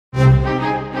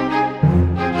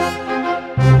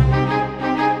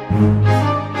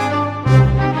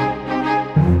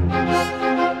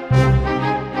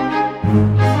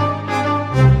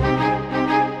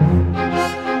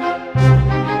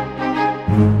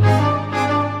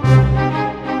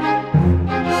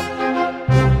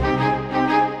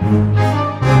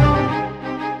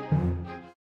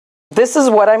this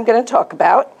is what I'm going to talk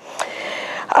about.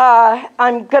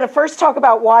 I'm going to first talk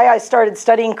about why I started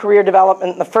studying career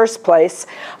development in the first place,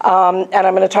 and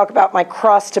I'm going to talk about my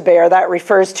cross to bear. That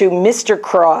refers to Mr.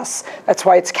 Cross. That's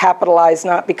why it's capitalized,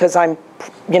 not because I'm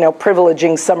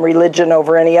privileging some religion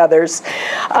over any others.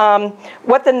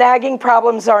 What the nagging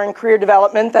problems are in career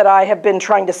development that I have been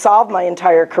trying to solve my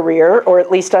entire career, or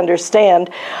at least understand.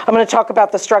 I'm going to talk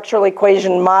about the structural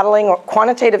equation modeling or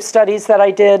quantitative studies that I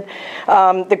did,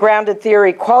 the grounded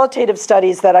theory qualitative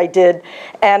studies that I did,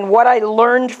 and what I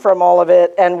learned from all of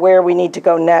it and where we need to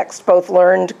go next. Both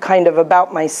learned kind of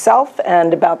about myself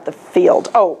and about the field.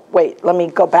 Oh, wait, let me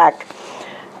go back.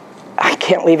 I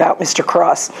can't leave out Mr.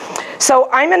 Cross. So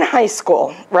I'm in high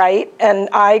school, right? And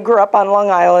I grew up on Long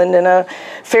Island in a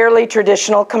fairly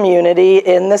traditional community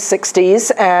in the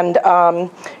 60s and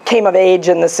came of age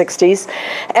in the 60s.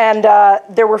 And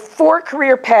there were 4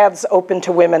 career paths open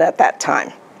to women at that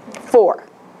time. 4.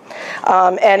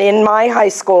 And in my high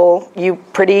school, you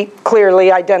pretty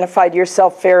clearly identified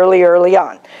yourself fairly early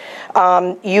on.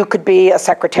 You could be a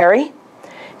secretary.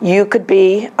 You could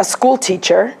be a school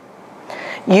teacher.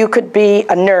 You could be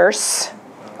a nurse,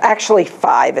 actually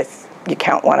 5 if you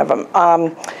count one of them,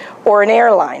 or an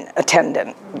airline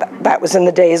attendant. That was in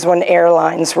the days when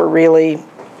airlines were really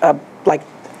like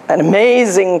an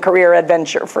amazing career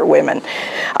adventure for women.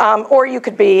 Or you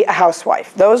could be a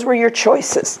housewife. Those were your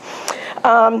choices.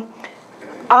 I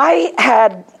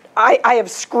have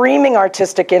screaming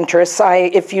artistic interests.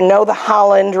 If you know the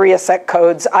Holland Riasek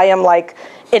codes, I am like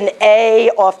an A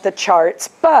off the charts,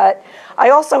 but I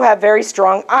also have very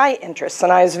strong eye interests,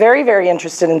 and I was very, very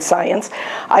interested in science.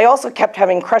 I also kept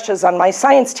having crushes on my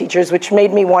science teachers, which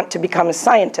made me want to become a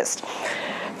scientist.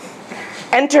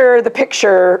 Enter the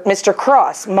picture, Mr.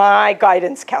 Cross, my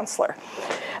guidance counselor.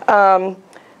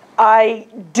 I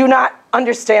do not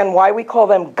understand why we call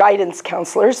them guidance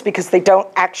counselors, because they don't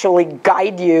actually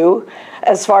guide you,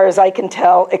 as far as I can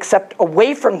tell, except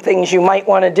away from things you might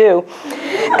want to do.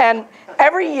 And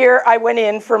every year I went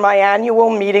in for my annual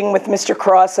meeting with Mr.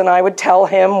 Cross, and I would tell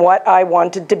him what I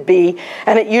wanted to be,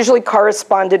 and it usually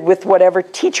corresponded with whatever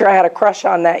teacher I had a crush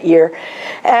on that year.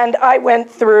 And I went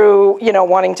through,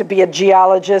 wanting to be a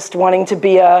geologist, wanting to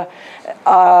be an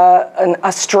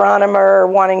astronomer,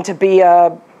 wanting to be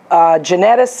a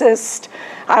geneticist.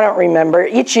 I don't remember.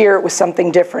 Each year it was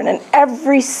something different, and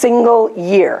every single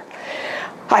year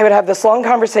I would have this long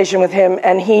conversation with him,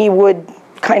 and he would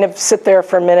kind of sit there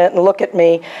for a minute and look at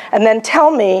me and then tell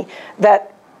me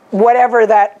that whatever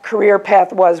that career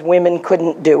path was, women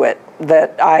couldn't do it,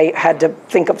 that I had to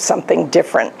think of something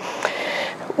different.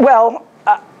 Well,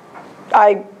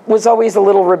 I was always a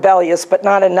little rebellious, but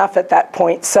not enough at that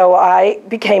point, so I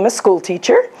became a school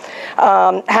teacher,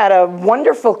 had a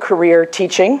wonderful career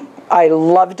teaching. I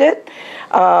loved it,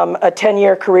 a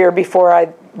 10-year career before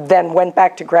I then went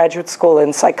back to graduate school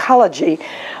in psychology.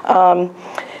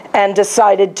 And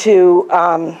decided to,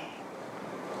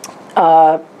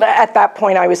 at that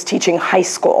point I was teaching high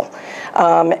school,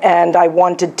 and I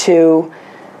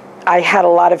had a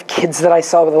lot of kids that I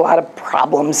saw with a lot of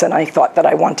problems, and I thought that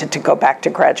I wanted to go back to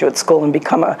graduate school and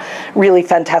become a really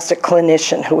fantastic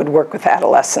clinician who would work with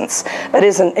adolescents. That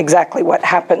isn't exactly what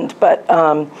happened, but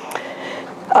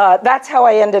that's how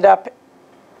I ended up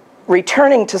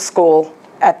returning to school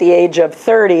at the age of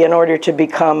 30 in order to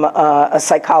become a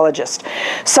psychologist.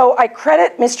 So I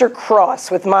credit Mr.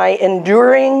 Cross with my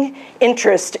enduring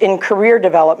interest in career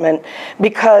development,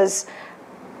 because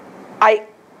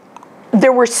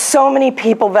there were so many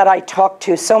people that I talked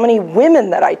to, so many women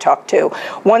that I talked to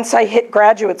once I hit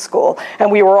graduate school, and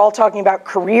we were all talking about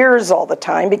careers all the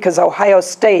time, because Ohio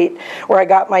State, where I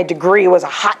got my degree, was a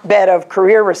hotbed of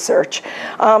career research.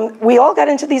 We all got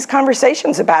into these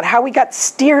conversations about how we got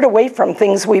steered away from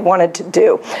things we wanted to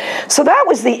do. So that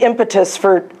was the impetus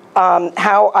for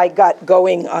how I got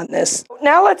going on this.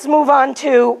 Now let's move on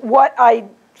to what I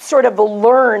sort of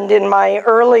learned in my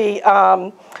early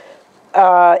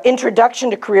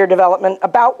introduction to career development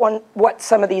about what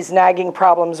some of these nagging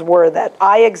problems were that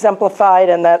I exemplified,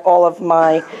 and that all of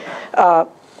my,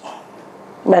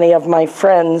 many of my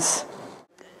friends.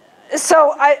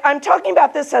 So I'm talking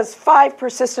about this as 5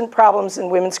 persistent problems in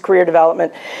women's career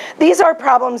development. These are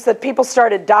problems that people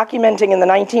started documenting in the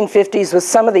 1950s with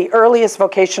some of the earliest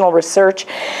vocational research,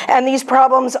 and these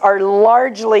problems are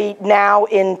largely now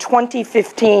in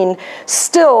 2015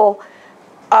 still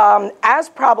as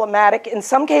problematic, in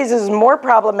some cases more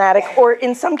problematic, or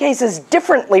in some cases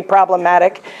differently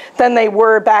problematic than they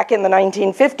were back in the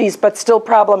 1950s, but still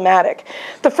problematic.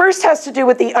 The first has to do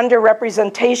with the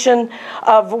underrepresentation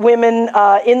of women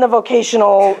in the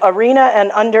vocational arena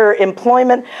and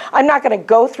underemployment. I'm not going to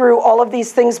go through all of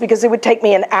these things because it would take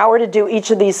me an hour to do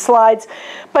each of these slides,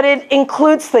 but it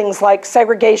includes things like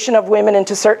segregation of women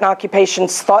into certain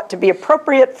occupations thought to be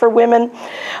appropriate for women,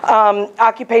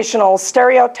 occupational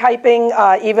stereotyping,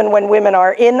 even when women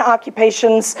are in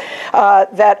occupations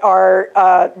that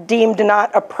are deemed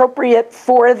not appropriate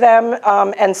for them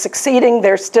and succeeding,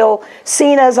 they're still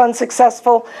seen as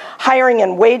unsuccessful. Hiring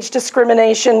and wage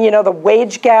discrimination, you know, the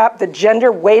wage gap, the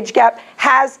gender wage gap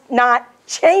has not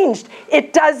changed.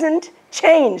 It doesn't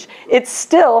change. It's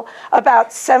still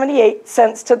about 78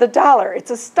 cents to the dollar. It's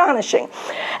astonishing.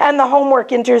 And the homework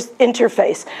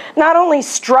interface. Not only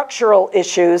structural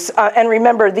issues, and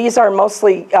remember these are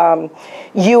mostly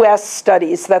US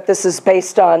studies that this is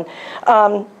based on,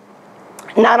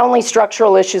 not only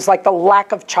structural issues like the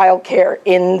lack of childcare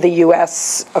in the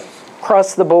US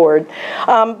across the board,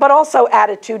 but also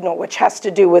attitudinal, which has to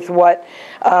do with what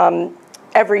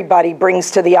everybody brings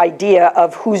to the idea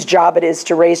of whose job it is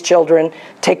to raise children,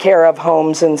 take care of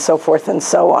homes, and so forth and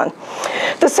so on.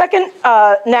 The second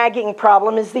nagging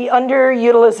problem is the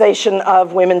underutilization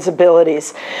of women's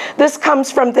abilities. This comes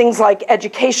from things like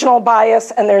educational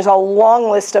bias, and there's a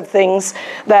long list of things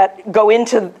that go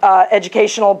into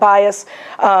educational bias,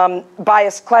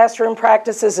 biased classroom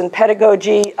practices and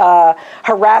pedagogy,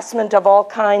 harassment of all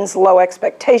kinds, low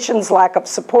expectations, lack of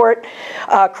support,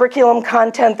 curriculum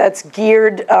content that's geared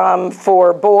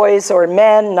for boys or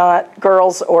men, not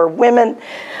girls or women.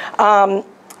 And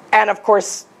of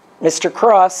course, Mr.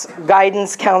 Cross,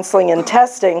 guidance, counseling, and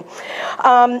testing.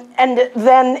 And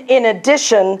then in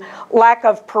addition, lack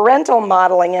of parental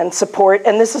modeling and support.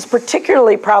 And this is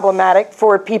particularly problematic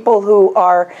for people who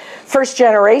are first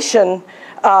generation,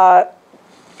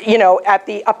 you know, at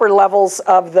the upper levels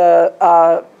of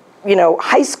the you know,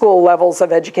 high school levels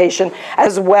of education,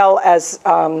 as well as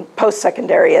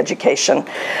post-secondary education,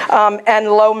 and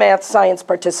low math science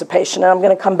participation. And I'm going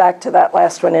to come back to that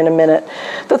last one in a minute.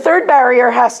 The third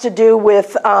barrier has to do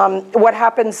with what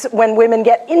happens when women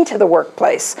get into the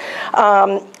workplace.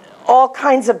 All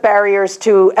kinds of barriers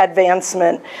to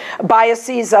advancement,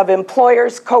 biases of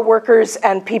employers, coworkers,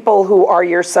 and people who are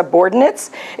your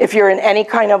subordinates, if you're in any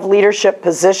kind of leadership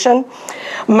position.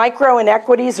 Micro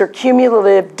inequities or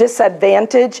cumulative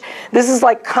disadvantage. This is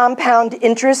like compound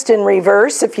interest in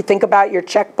reverse, if you think about your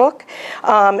checkbook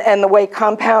and the way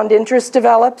compound interest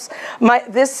develops.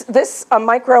 This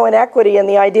micro inequity and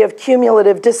the idea of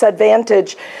cumulative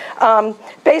disadvantage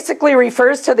basically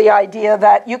refers to the idea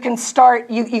that you can start,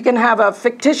 you can have a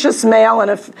fictitious male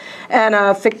and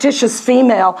a fictitious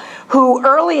female who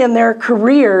early in their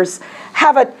careers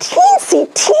have a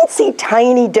teensy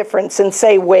tiny difference in,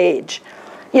 say, wage.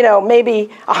 You know,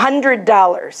 maybe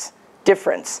 $100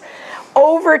 difference.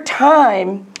 Over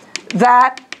time,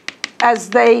 that as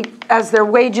their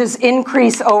wages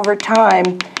increase over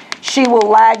time, she will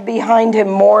lag behind him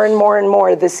more and more and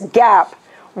more. This gap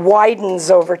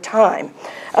widens over time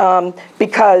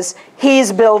because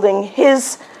he's building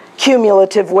his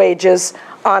cumulative wages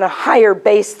on a higher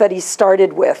base that he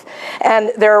started with.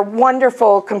 And there are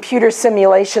wonderful computer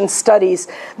simulation studies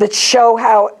that show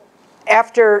how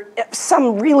after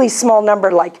some really small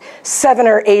number, like 7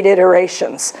 or 8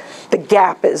 iterations, the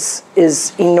gap is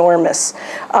enormous.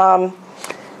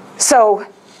 So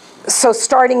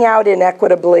starting out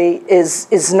inequitably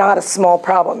is not a small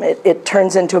problem. It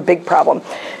turns into a big problem.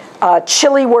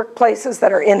 Chilly workplaces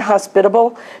that are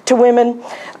inhospitable to women,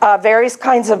 various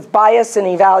kinds of bias in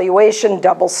evaluation,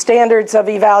 double standards of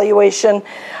evaluation.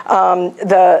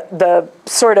 The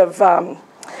sort of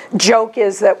joke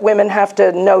is that women have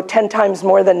to know 10 times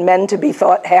more than men to be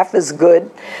thought half as good.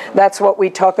 That's what we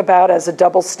talk about as a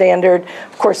double standard.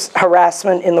 Of course,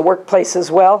 harassment in the workplace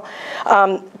as well.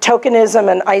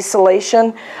 Tokenism and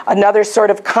isolation. Another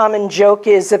sort of common joke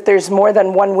is if there's more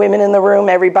than one woman in the room,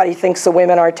 everybody thinks the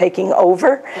women are taking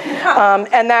over.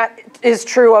 And that is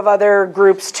true of other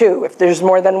groups too. If there's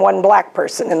more than one black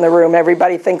person in the room,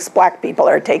 everybody thinks black people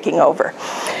are taking over.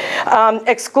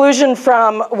 Exclusion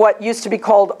from what used to be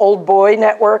called old boy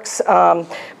networks,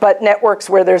 but networks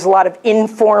where there's a lot of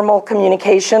informal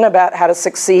communication about how to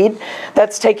succeed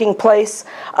that's taking place,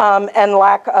 and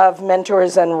lack of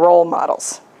mentors and role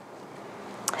models.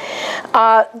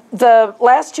 The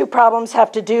last two problems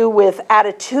have to do with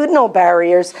attitudinal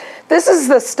barriers. This is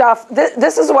the stuff,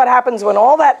 this is what happens when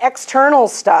all that external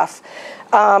stuff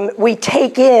we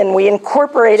take in, we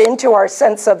incorporate into our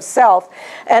sense of self,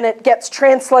 and it gets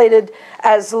translated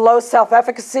as low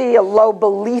self-efficacy, a low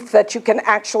belief that you can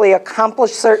actually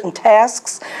accomplish certain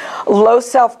tasks, low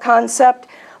self-concept,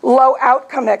 low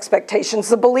outcome expectations,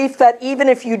 the belief that even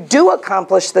if you do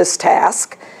accomplish this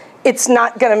task, it's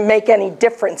not going to make any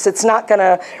difference. It's not going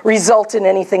to result in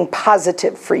anything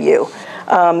positive for you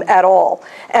at all.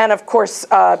 And of course,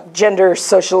 gender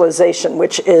socialization,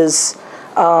 which is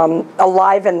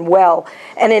alive and well,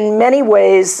 and in many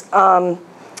ways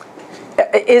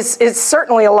is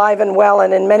certainly alive and well,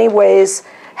 and in many ways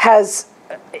has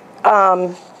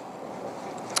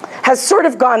sort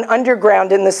of gone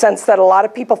underground in the sense that a lot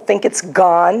of people think it's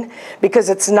gone because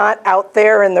it's not out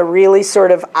there in the really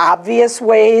sort of obvious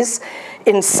ways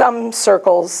in some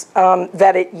circles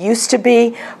that it used to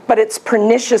be, but it's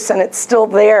pernicious and it's still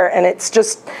there, and it's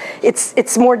just,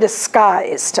 it's more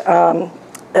disguised.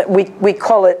 We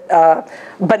call it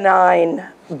benign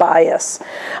bias,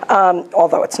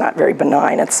 although it's not very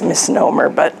benign, it's a misnomer,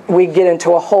 but we get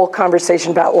into a whole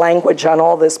conversation about language on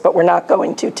all this, but we're not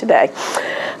going to today.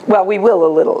 Well, we will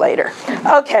a little later.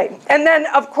 Okay, and then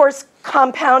of course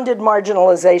compounded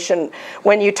marginalization,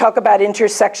 when you talk about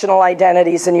intersectional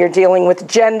identities and you're dealing with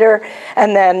gender,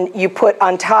 and then you put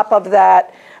on top of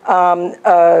that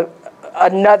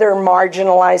another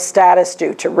marginalized status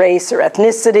due to race or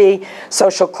ethnicity,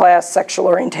 social class, sexual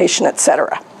orientation,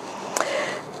 etc.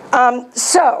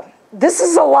 So this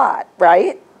is a lot,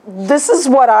 right? This is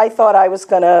what I thought I was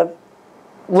going to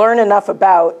learn enough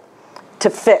about to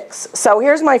fix. So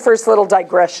here's my first little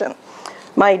digression,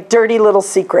 my dirty little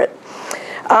secret.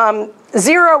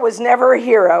 Zero was never a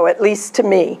hero, at least to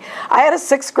me. I had a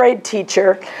 6th grade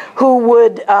teacher who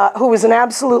was an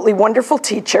absolutely wonderful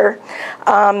teacher,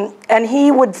 and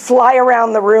he would fly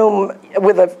around the room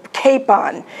with a cape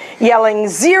on, yelling,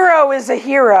 "Zero is a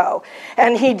hero,"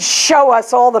 and he'd show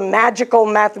us all the magical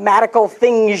mathematical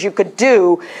things you could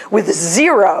do with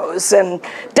zeros and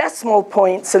decimal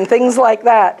points and things like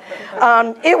that.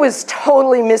 It was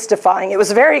totally mystifying. It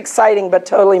was very exciting, but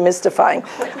totally mystifying.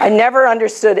 I never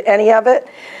understood any of it.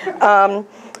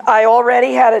 I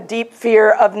already had a deep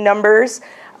fear of numbers.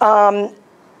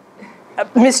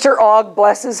 Mr. Ogg,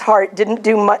 bless his heart, didn't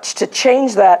do much to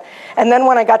change that. And then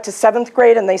when I got to 7th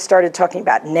grade and they started talking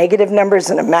about negative numbers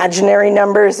and imaginary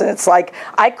numbers, and it's like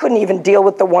I couldn't even deal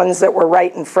with the ones that were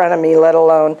right in front of me, let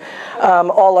alone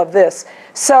all of this.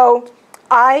 So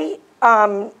I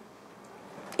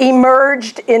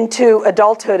emerged into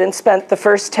adulthood and spent the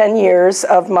first 10 years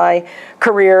of my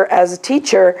career as a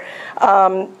teacher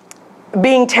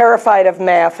being terrified of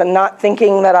math and not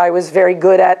thinking that I was very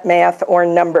good at math or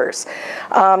numbers.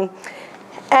 I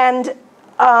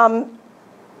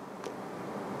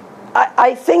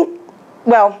think,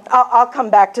 well, I'll come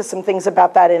back to some things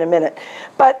about that in a minute.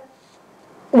 But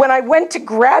when I went to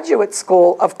graduate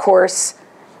school, of course,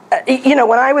 you know,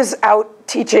 when I was out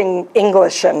teaching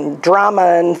English and drama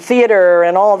and theater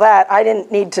and all that, I didn't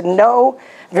need to know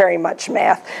very much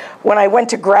math. When I went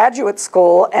to graduate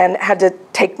school and had to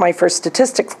take my first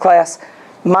statistics class,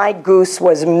 my goose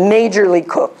was majorly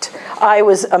cooked. I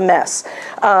was a mess.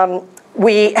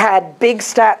 We had big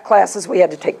stat classes. We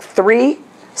had to take 3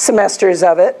 semesters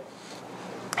of it.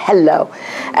 Hello.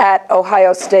 At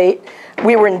Ohio State.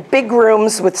 We were in big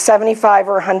rooms with 75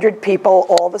 or 100 people,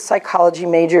 all the psychology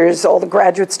majors, all the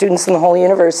graduate students in the whole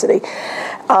university.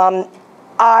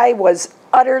 I was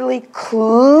utterly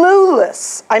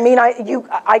clueless. I mean,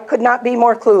 I could not be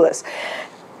more clueless.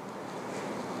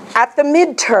 At the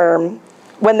midterm,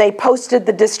 when they posted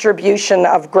the distribution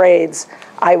of grades,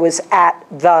 I was at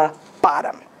the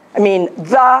bottom. I mean,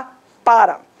 the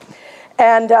bottom.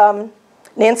 And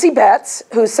Nancy Betts,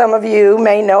 who some of you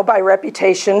may know by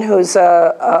reputation, who's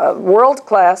a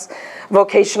world-class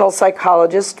vocational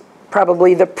psychologist,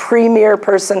 probably the premier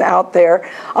person out there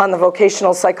on the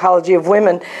vocational psychology of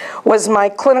women, was my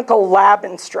clinical lab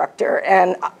instructor.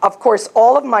 And of course,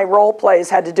 all of my role plays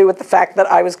had to do with the fact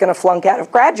that I was going to flunk out of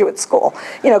graduate school,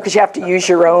 you know, because you have to use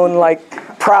your own,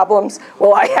 like, problems.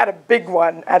 Well, I had a big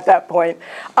one at that point.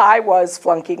 I was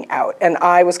flunking out, and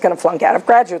I was going to flunk out of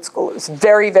graduate school. It was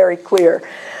very, very clear.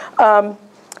 And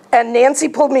Nancy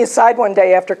pulled me aside one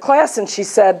day after class, and she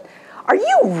said, "Are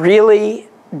you really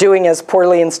doing as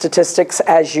poorly in statistics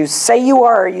as you say you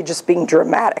are, or are you just being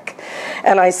dramatic?"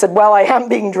 And I said, "Well, I am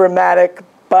being dramatic,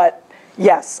 but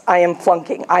yes, I am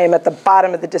flunking. I am at the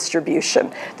bottom of the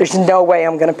distribution. There's no way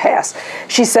I'm going to pass."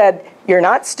 She said, "You're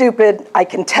not stupid. I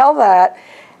can tell that.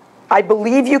 I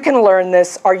believe you can learn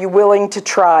this. Are you willing to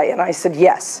try?" And I said,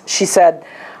 "Yes." She said,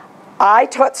 "I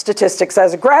taught statistics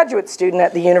as a graduate student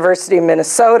at the University of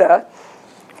Minnesota.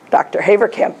 Dr.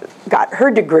 Haverkamp got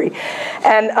her degree.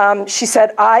 And she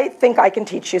said, I think I can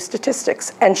teach you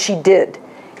statistics. And she did,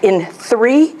 in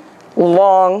 3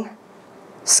 long,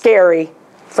 scary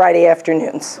Friday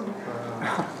afternoons.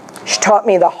 She taught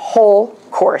me the whole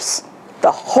course,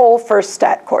 the whole first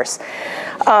stat course.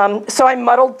 So I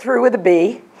muddled through with a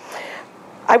B.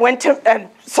 I went to, and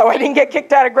so I didn't get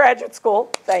kicked out of graduate school.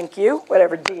 Thank you,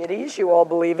 whatever deities you all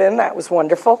believe in. That was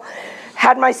wonderful.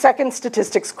 Had my second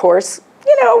statistics course.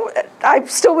 You know, I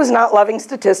still was not loving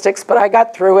statistics, but I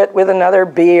got through it with another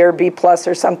B or B plus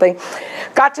or something.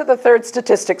 Got to the third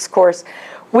statistics course.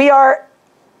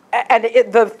 And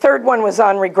the third one was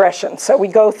on regression. So we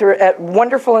go through a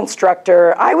wonderful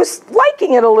instructor. I was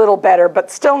liking it a little better, but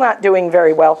still not doing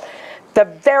very well. The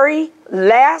very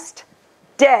last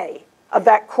day of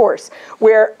that course,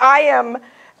 where I am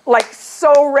like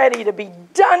so ready to be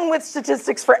done with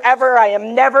statistics forever.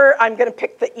 I'm going to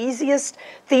pick the easiest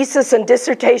thesis and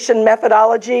dissertation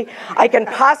methodology I can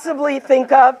possibly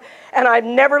think of, and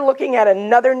I'm never looking at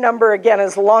another number again.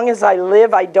 As long as I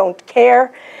live, I don't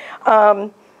care.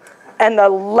 And the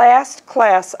last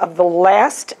class of the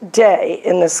last day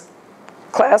in this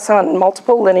class on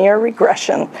multiple linear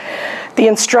regression, the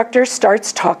instructor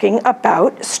starts talking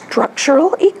about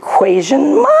structural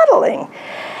equation modeling.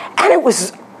 And it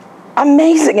was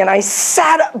amazing, and I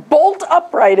sat bolt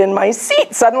upright in my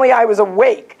seat. Suddenly I was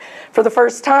awake for the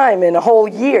first time in a whole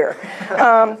year.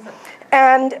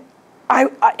 And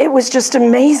it was just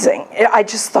amazing. I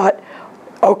just thought,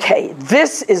 okay,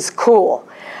 this is cool.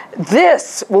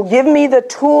 This will give me the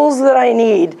tools that I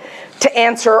need to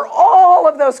answer all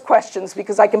of those questions,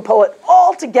 because I can pull it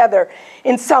all together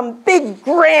in some big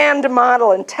grand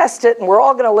model and test it, and we're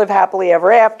all going to live happily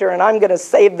ever after, and I'm going to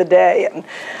save the day.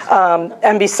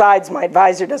 And besides, my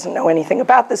advisor doesn't know anything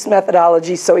about this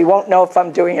methodology, so he won't know if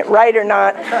I'm doing it right or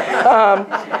not.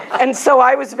 And so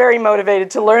I was very motivated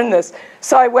to learn this.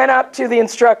 So I went up to the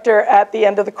instructor at the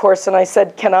end of the course and I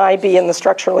said, can I be in the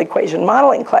structural equation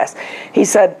modeling class? He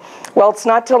said, well, it's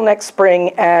not till next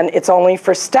spring, and it's only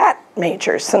for stat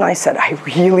majors. And I said, I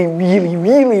really, really,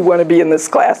 really want to be in this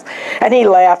class. And he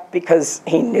laughed because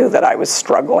he knew that I was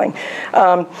struggling.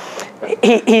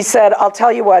 He said, I'll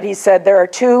tell you what, he said, there are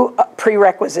 2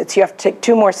 prerequisites. You have to take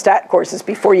 2 more stat courses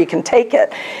before you can take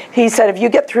it. He said, if you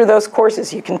get through those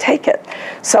courses, you can take it.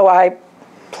 So I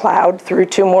plowed through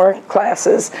 2 more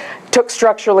classes, took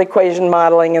structural equation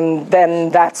modeling, and then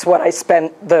that's what I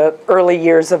spent the early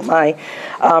years of my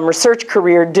research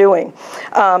career doing.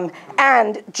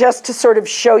 And just to sort of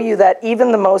show you that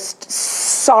even the most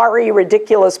sorry,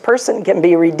 ridiculous person can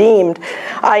be redeemed,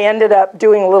 I ended up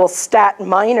doing a little stat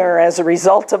minor as a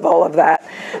result of all of that,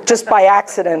 just by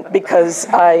accident, because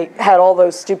I had all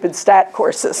those stupid stat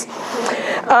courses.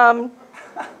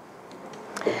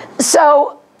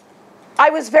 So I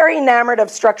was very enamored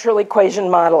of structural equation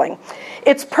modeling.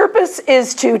 Its purpose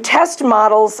is to test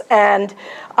models, and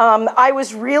I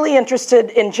was really interested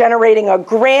in generating a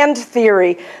grand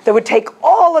theory that would take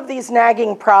all of these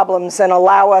nagging problems and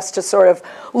allow us to sort of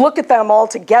look at them all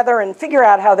together and figure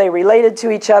out how they related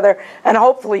to each other, and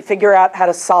hopefully figure out how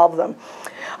to solve them.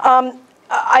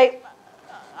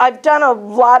 I've done a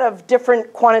lot of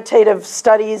different quantitative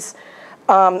studies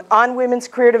on women's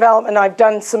career development. I've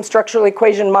done some structural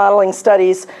equation modeling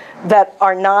studies that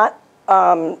are not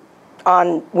on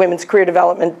women's career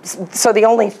development. So the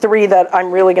only 3 that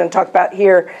I'm really going to talk about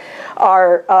here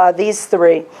are these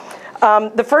 3.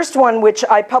 The first one, which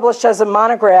I published as a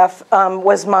monograph,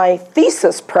 was my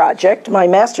thesis project, my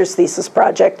master's thesis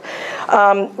project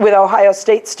with Ohio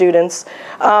State students.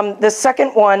 The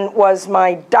second one was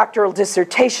my doctoral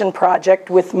dissertation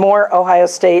project with more Ohio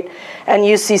State and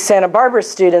UC Santa Barbara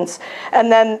students.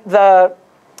 And then the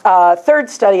third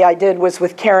study I did was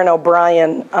with Karen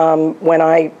O'Brien when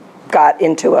I got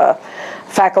into a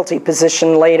faculty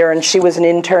position later, and she was an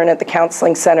intern at the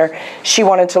Counseling Center. She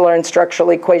wanted to learn structural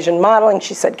equation modeling.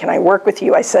 She said, can I work with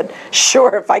you? I said,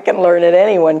 sure, if I can learn it,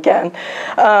 anyone can.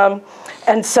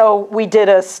 And so we did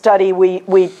a study.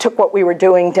 We took what we were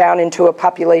doing down into a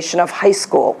population of high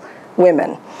school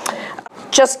women.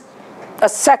 Just a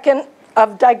second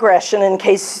of digression in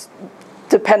case,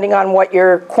 depending on what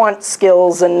your quant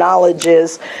skills and knowledge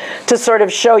is, to sort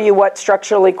of show you what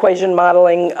structural equation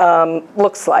modeling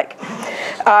looks like.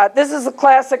 This is a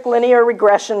classic linear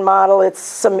regression model. It's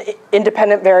some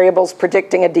independent variables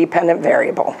predicting a dependent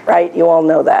variable, right? You all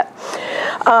know that.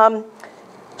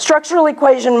 Structural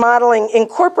equation modeling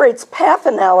incorporates path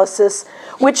analysis,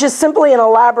 which is simply an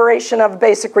elaboration of a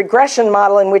basic regression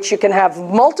model in which you can have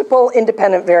multiple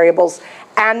independent variables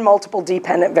and multiple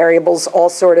dependent variables all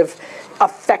sort of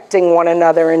affecting one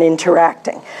another and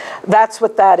interacting. That's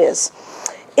what that is.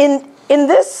 In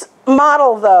this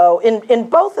model, though, in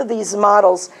both of these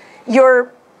models,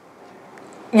 you're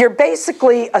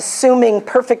basically assuming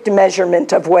perfect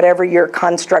measurement of whatever your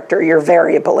construct or your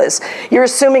variable is. You're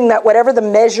assuming that whatever the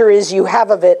measure is you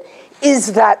have of it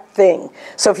is that thing.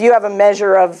 So if you have a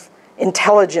measure of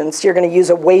intelligence, you're going to use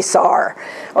a WASR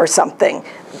or something.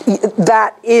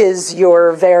 That is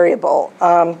your variable.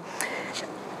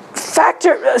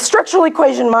 Structural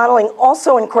equation modeling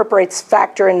also incorporates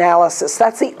factor analysis.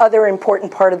 That's the other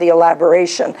important part of the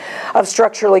elaboration of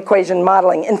structural equation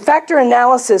modeling. In factor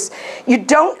analysis, you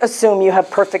don't assume you have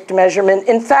perfect measurement.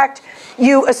 In fact,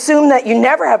 you assume that you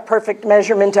never have perfect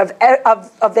measurement of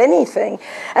anything,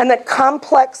 and that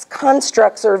complex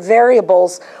constructs or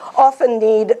variables often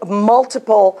need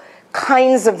multiple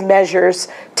kinds of measures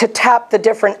to tap the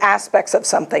different aspects of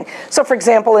something. So for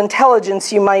example,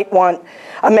 intelligence, you might want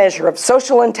a measure of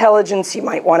social intelligence, you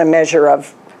might want a measure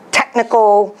of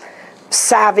technical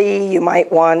savvy, you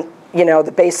might want, you know,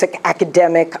 the basic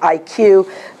academic IQ,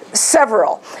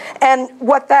 several. And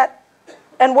what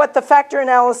the factor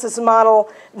analysis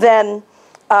model then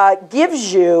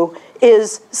gives you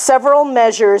is several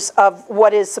measures of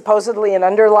what is supposedly an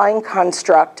underlying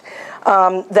construct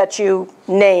that you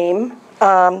name,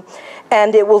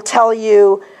 and it will tell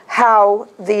you how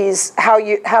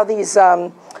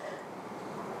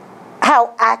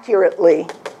accurately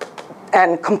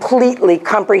and completely,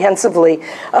 comprehensively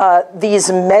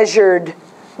these measured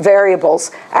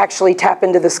variables actually tap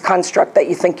into this construct that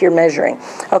you think you're measuring.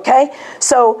 Okay?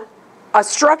 So a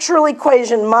structural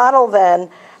equation model then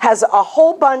has a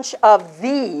whole bunch of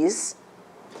these,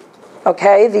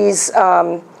 okay, these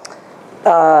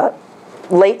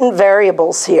latent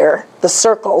variables here, the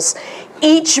circles,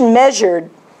 each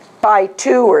measured by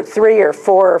 2 or 3 or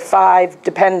 4 or 5,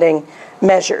 depending,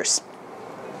 measures.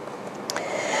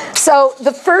 So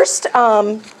the first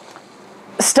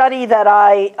study that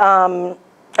I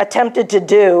attempted to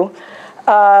do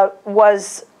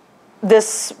was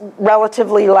this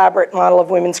relatively elaborate model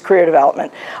of women's career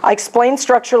development. I explained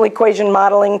structural equation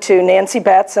modeling to Nancy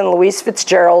Betts and Louise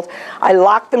Fitzgerald. I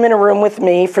locked them in a room with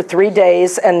me for 3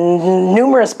 days and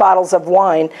numerous bottles of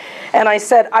wine. And I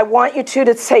said, I want you two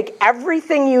to take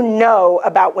everything you know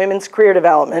about women's career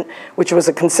development, which was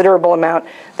a considerable amount.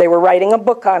 They were writing a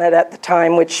book on it at the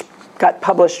time, which got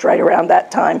published right around that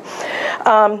time.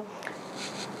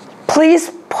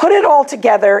 Please put it all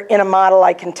together in a model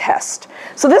I can test.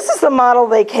 So this is the model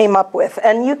they came up with.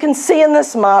 And you can see in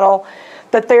this model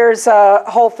that there's a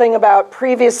whole thing about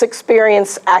previous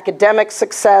experience, academic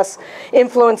success,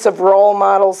 influence of role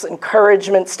models,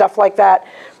 encouragement, stuff like that,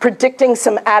 predicting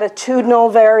some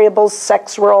attitudinal variables,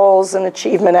 sex roles and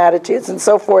achievement attitudes and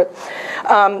so forth,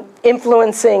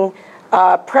 influencing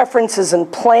preferences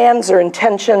and plans or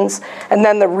intentions, and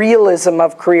then the realism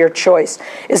of career choice.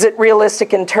 Is it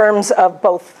realistic in terms of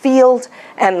both field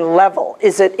and level?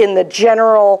 Is it in the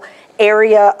general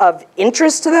area of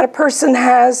interest that a person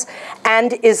has?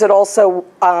 And is it also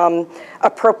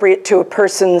appropriate to a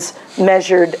person's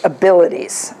measured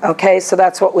abilities? Okay, so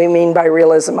that's what we mean by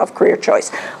realism of career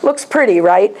choice. Looks pretty,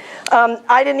 right?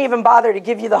 I didn't even bother to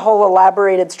give you the whole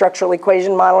elaborated structural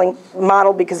equation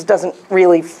model because it doesn't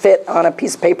really fit on a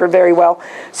piece of paper very well,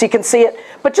 so you can see it.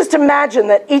 But just imagine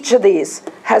that each of these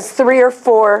has 3 or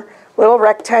 4 little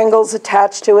rectangles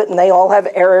attached to it, and they all have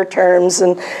error terms,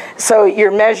 and so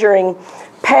you're measuring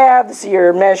paths,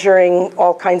 you're measuring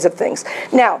all kinds of things.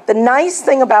 Now, the nice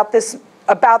thing about this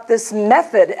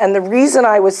method, and the reason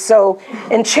I was so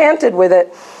enchanted with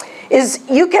it, is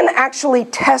you can actually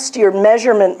test your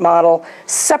measurement model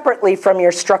separately from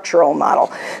your structural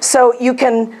model. So you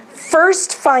can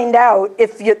first find out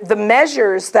if the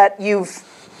measures that you've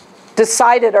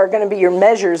decided are going to be your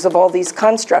measures of all these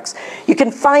constructs. You can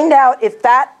find out if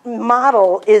that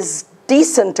model is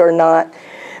decent or not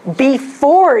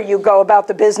before you go about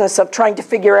the business of trying to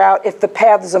figure out if the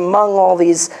paths among all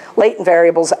these latent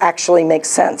variables actually make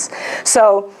sense.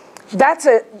 So that's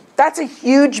a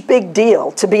huge big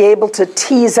deal to be able to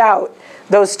tease out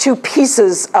those 2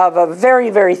 pieces of a very,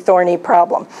 very thorny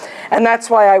problem. And that's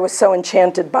why I was so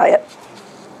enchanted by it.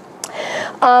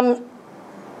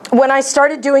 When I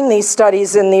started doing these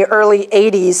studies in the early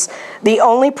 80s, the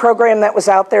only program that was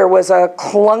out there was a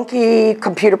clunky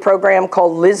computer program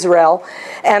called Lizrel.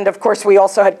 And of course, we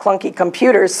also had clunky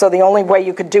computers, so the only way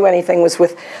you could do anything was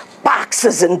with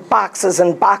boxes and boxes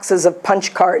and boxes of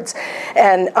punch cards.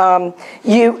 And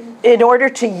in order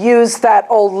to use that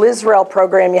old Lizrel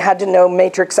program, you had to know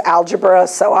matrix algebra,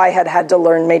 so I had to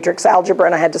learn matrix algebra,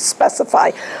 and I had to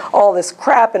specify all this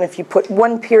crap, and if you put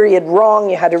one period wrong,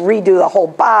 you had to redo the whole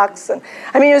box. And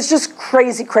I mean, it was just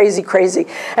crazy, crazy, crazy.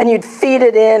 And you'd feed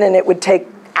it in, and it would take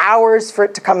hours for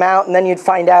it to come out, and then you'd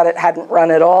find out it hadn't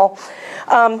run at all.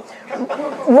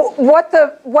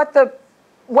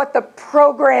 What the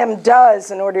program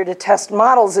does in order to test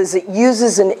models is it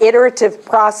uses an iterative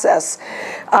process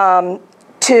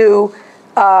to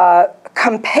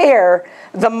compare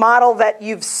the model that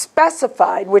you've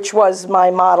specified, which was my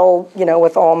model, you know,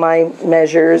 with all my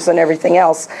measures and everything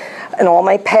else, and all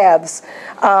my paths.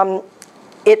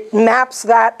 It maps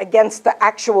that against the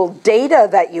actual data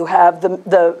that you have,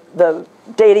 the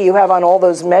data you have on all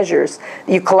those measures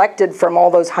you collected from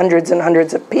all those hundreds and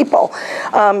hundreds of people,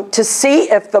 to see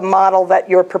if the model that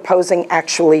you're proposing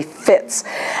actually fits.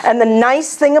 And the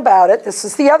nice thing about it, this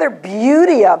is the other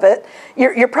beauty of it,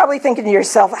 you're probably thinking to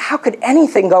yourself, how could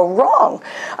anything go wrong?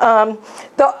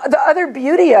 The other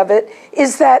beauty of it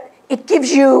is that it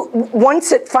gives you,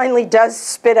 once it finally does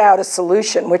spit out a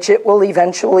solution, which it will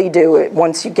eventually do it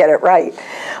once you get it right,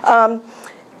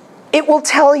 it will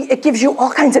tell you, it gives you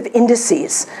all kinds of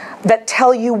indices that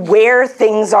tell you where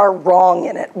things are wrong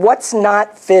in it, what's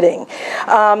not fitting.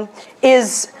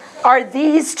 Are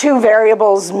these two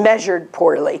variables measured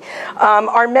poorly?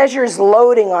 Are measures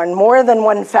loading on more than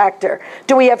one factor?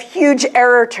 Do we have huge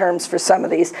error terms for some of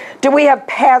these? Do we have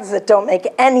paths that don't make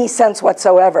any sense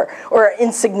whatsoever or are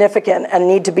insignificant and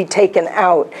need to be taken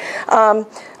out?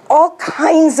 All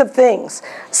kinds of things.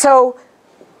 So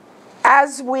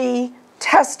as we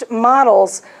test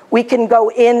models, we can go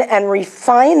in and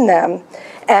refine them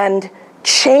and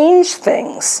change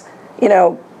things, you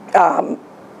know,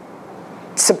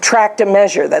 subtract a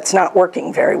measure that's not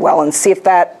working very well and see if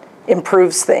that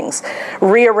improves things.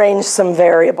 Rearrange some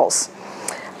variables.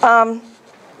 In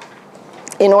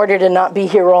order to not be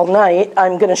here all night,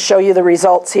 I'm going to show you the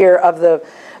results here of the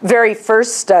very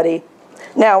first study.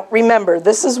 Now, remember,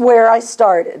 this is where I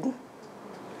started,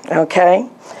 okay?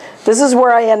 This is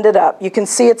where I ended up. You can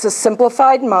see it's a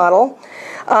simplified model.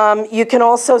 You can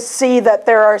also see that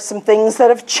there are some things that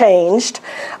have changed.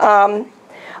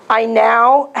 I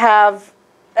now have,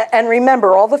 and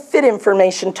remember, all the fit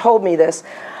information told me this.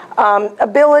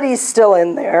 Ability is still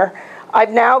in there.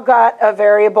 I've now got a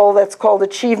variable that's called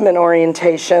achievement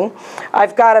orientation.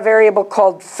 I've got a variable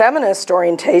called feminist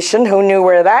orientation. Who knew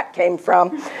where that came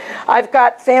from? I've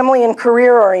got family and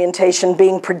career orientation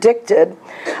being predicted,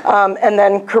 and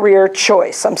then career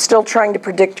choice. I'm still trying to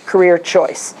predict career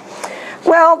choice.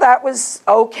 Well, that was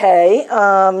okay.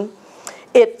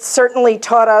 It certainly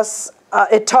taught us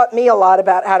it taught me a lot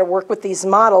about how to work with these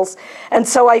models. And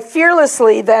so I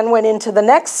fearlessly then went into the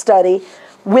next study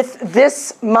with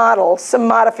this model, some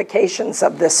modifications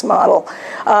of this model,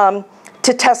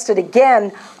 to test it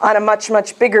again on a much,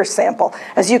 much bigger sample.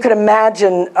 As you could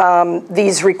imagine,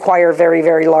 these require very,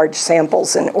 very large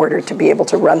samples in order to be able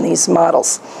to run these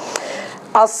models.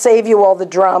 I'll save you all the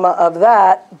drama of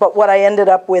that, but what I ended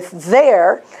up with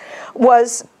there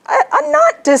was a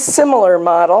not dissimilar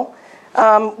model.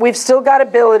 We've still got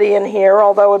ability in here,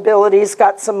 although ability's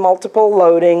got some multiple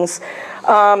loadings.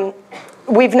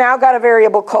 We've now got a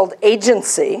variable called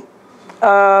agency.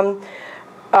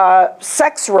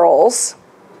 Sex roles,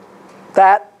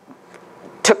 that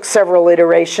took several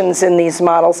iterations in these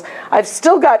models. I've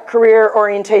still got career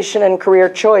orientation and career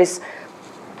choice,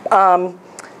 but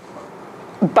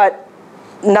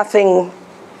nothing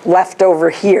left over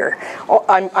here.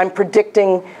 I'm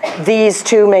predicting these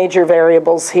two major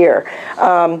variables here.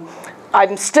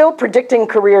 I'm still predicting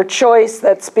career choice.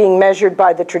 That's being measured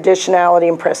by the traditionality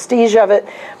and prestige of it,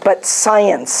 but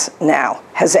science now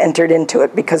has entered into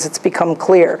it because it's become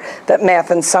clear that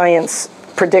math and science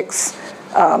predicts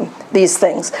these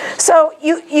things. So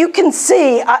you can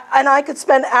see, and I could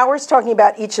spend hours talking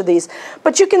about each of these,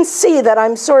 but you can see that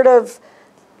I'm sort of,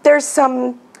 there's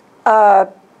some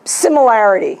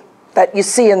similarity that you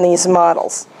see in these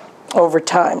models over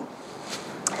time.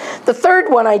 The third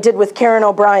one I did with Karen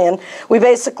O'Brien, we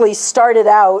basically started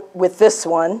out with this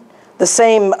one, the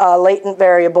same latent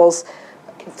variables,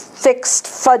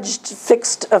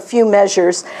 fixed a few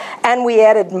measures, and we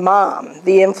added mom,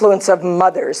 the influence of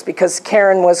mothers, because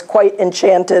Karen was quite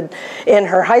enchanted in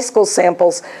her high school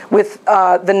samples with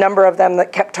the number of them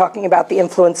that kept talking about the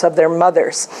influence of their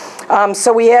mothers.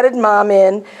 So we added mom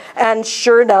in, and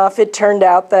sure enough, it turned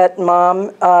out that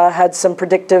mom had some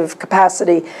predictive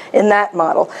capacity in that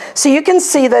model. So you can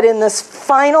see that in this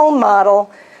final model,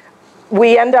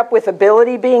 we end up with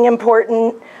ability being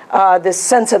important, this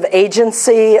sense of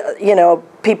agency, you know,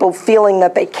 people feeling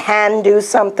that they can do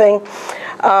something,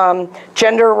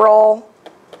 gender role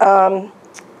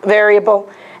variable,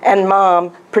 and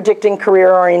mom predicting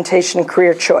career orientation and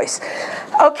career choice.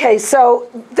 Okay, so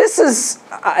this is,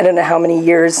 I don't know how many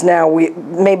years now,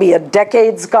 maybe a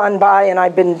decade's gone by and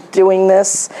I've been doing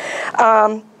this.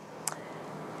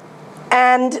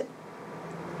 And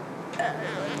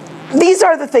these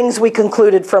are the things we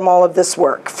concluded from all of this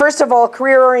work. First of all,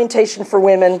 career orientation for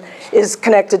women is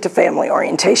connected to family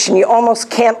orientation. You almost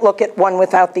can't look at one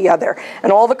without the other.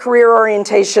 And all the career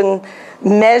orientation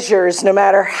measures, no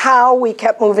matter how we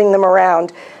kept moving them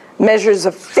around, measures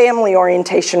of family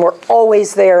orientation were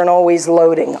always there and always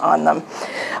loading on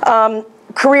them.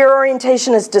 Career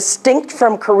orientation is distinct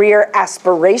from career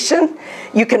aspiration.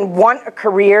 You can want a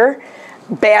career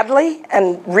badly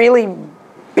and really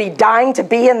be dying to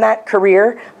be in that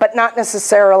career, but not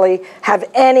necessarily have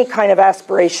any kind of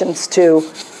aspirations to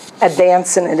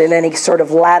advance in it in any sort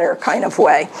of ladder kind of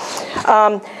way.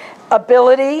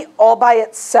 Ability all by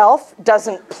itself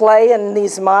doesn't play in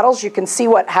these models. You can see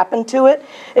what happened to it.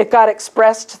 It got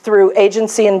expressed through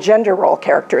agency and gender role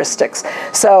characteristics.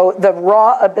 So the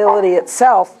raw ability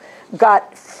itself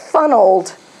got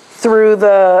funneled through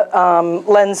the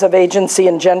lens of agency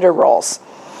and gender roles.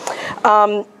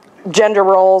 Gender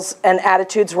roles and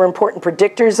attitudes were important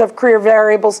predictors of career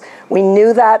variables. We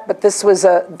knew that, but this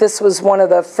was one of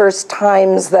the first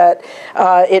times that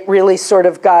it really sort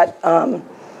of got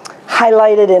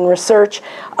highlighted in research,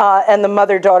 and the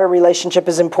mother-daughter relationship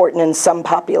is important in some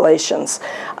populations.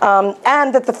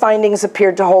 And that the findings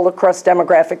appeared to hold across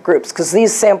demographic groups, because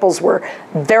these samples were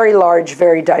very large,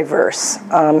 very diverse,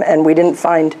 and we didn't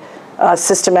find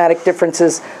systematic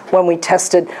differences when we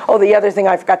tested. Oh, the other thing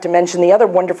I forgot to mention, the other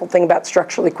wonderful thing about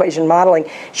structural equation modeling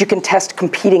is you can test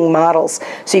competing models.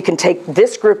 So you can take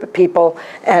this group of people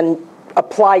and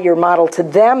apply your model to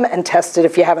them and test it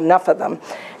if you have enough of them,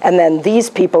 and then these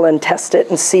people and test it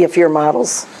and see if your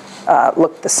models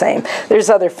look the same. There's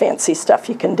other fancy stuff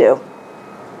you can do.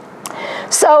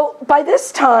 So by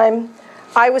this time,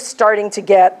 I was starting to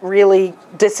get really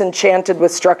disenchanted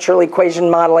with structural equation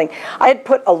modeling. I had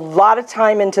put a lot of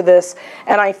time into this,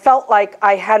 and I felt like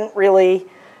I hadn't really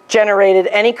generated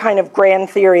any kind of grand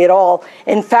theory at all.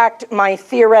 In fact, my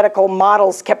theoretical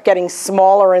models kept getting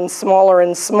smaller and smaller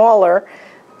and smaller,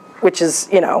 which is,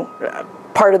 you know,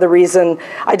 part of the reason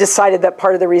I decided that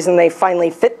part of the reason they finally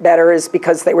fit better is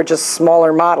because they were just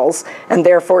smaller models and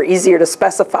therefore easier to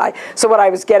specify. So what I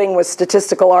was getting was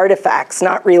statistical artifacts,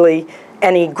 not really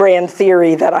any grand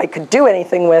theory that I could do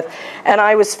anything with, and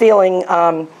I was feeling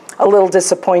a little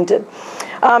disappointed.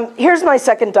 Here's my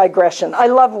second digression. I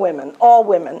love women, all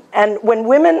women, and when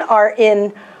women are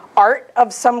in art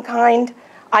of some kind,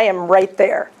 I am right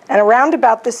there. And around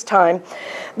about this time,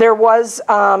 there was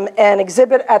an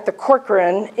exhibit at the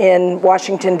Corcoran in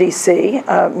Washington, D.C.,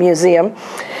 museum,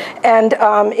 and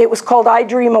it was called I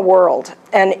Dream a World,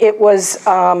 and it was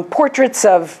portraits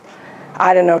of,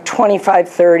 I don't know, 25,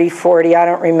 30, 40, I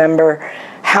don't remember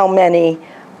how many,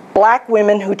 black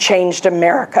women who changed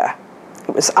America.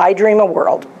 It was I Dream a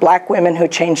World, Black Women Who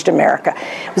Changed America.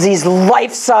 It was these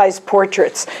life-size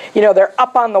portraits. You know, they're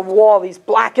up on the wall, these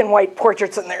black and white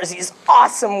portraits, and there's these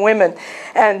awesome women.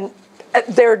 And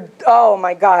they're, oh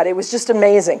my God, it was just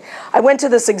amazing. I went to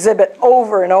this exhibit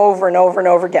over and over and over and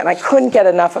over again. I couldn't get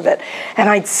enough of it. And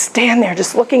I'd stand there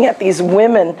just looking at these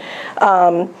women,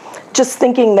 just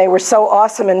thinking they were so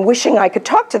awesome and wishing I could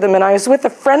talk to them. And I was with a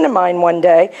friend of mine one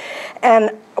day,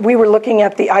 and we were looking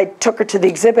at I took her to the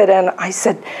exhibit, and I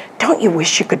said, don't you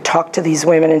wish you could talk to these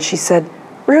women? And she said,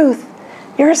 Ruth,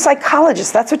 you're a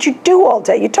psychologist. That's what you do all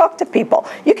day. You talk to people.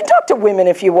 You can talk to women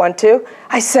if you want to.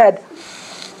 I said,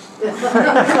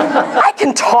 I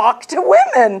can talk to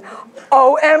women.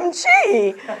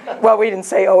 OMG. Well, we didn't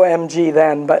say OMG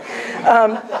then, but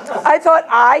I thought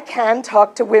I can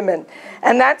talk to women.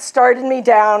 And that started me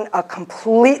down a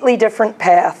completely different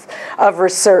path of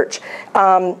research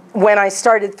when I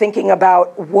started thinking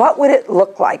about what would it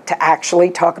look like to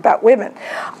actually talk about women,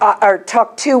 or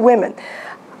talk to women.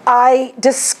 I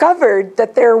discovered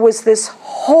that there was this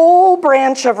whole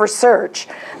branch of research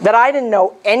that I didn't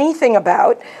know anything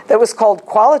about that was called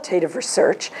qualitative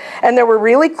research, and there were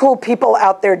really cool people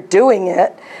out there doing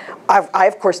it. I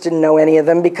of course didn't know any of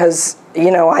them because,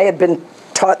 you know, I had been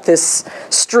taught this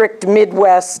strict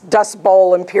Midwest Dust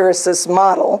Bowl empiricist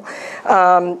model,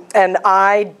 and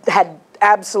I had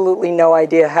absolutely no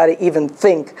idea how to even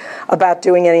think about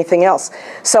doing anything else.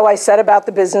 So I set about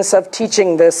the business of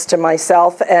teaching this to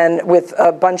myself and with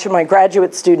a bunch of my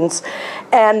graduate students,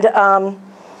 and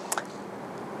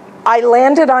I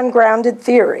landed on grounded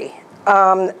theory.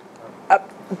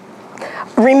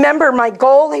 Remember, my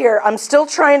goal here, I'm still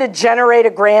trying to generate a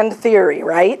grand theory,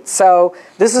 right? So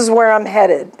this is where I'm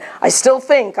headed. I still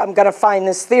think I'm going to find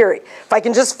this theory. If I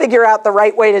can just figure out the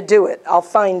right way to do it, I'll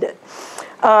find it.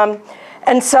 And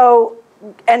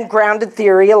grounded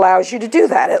theory allows you to do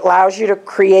that. It allows you to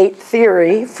create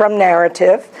theory from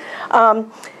narrative.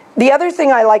 The other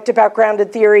thing I liked about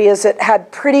grounded theory is it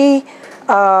had pretty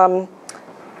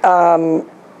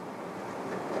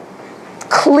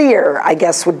clear, I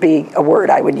guess would be a word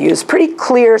I would use, pretty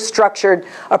clear, structured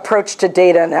approach to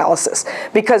data analysis.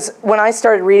 Because when I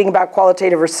started reading about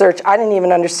qualitative research, I didn't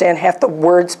even understand half the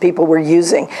words people were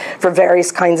using for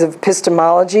various kinds of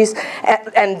epistemologies.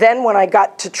 And then when I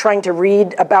got to trying to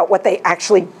read about what they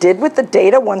actually did with the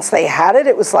data once they had it,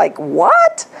 it was like,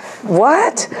 what?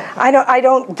 What? I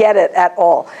don't get it at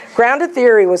all. Grounded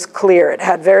theory was clear. It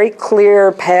had very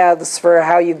clear paths for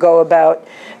how you go about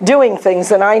doing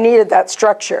things, and I needed that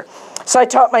structure. So I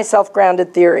taught myself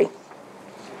grounded theory.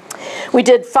 We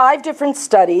did 5 different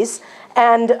studies,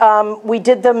 and we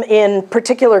did them in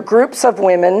particular groups of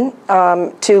women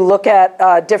to look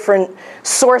at different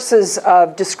sources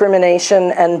of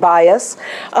discrimination and bias.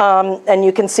 And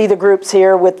you can see the groups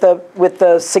here with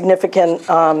the significant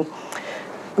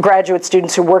graduate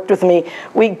students who worked with me.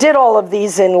 We did all of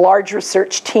these in large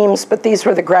research teams, but these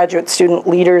were the graduate student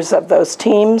leaders of those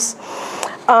teams.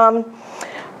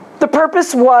 The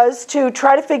purpose was to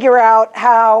try to figure out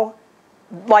how,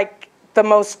 like, the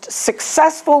most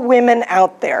successful women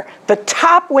out there, the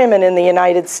top women in the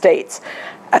United States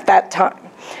at that time,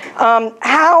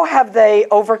 how have they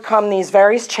overcome these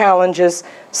various challenges,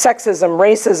 sexism,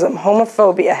 racism,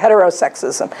 homophobia,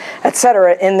 heterosexism, et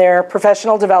cetera, in their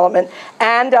professional development.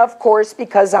 And of course,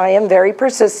 because I am very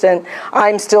persistent,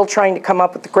 I'm still trying to come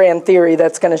up with the grand theory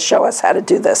that's going to show us how to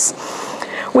do this.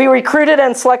 We recruited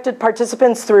and selected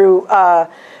participants through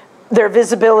their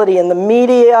visibility in the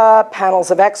media, panels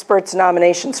of experts,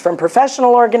 nominations from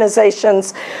professional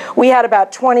organizations. We had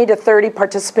about 20 to 30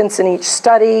 participants in each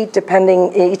study,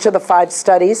 depending in each of the 5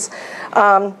 studies.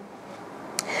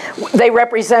 They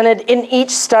represented, in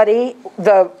each study,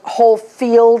 the whole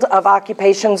field of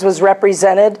occupations was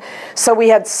represented. So we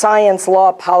had science,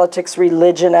 law, politics,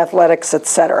 religion, athletics,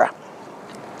 etc.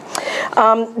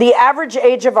 The average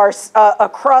age of our,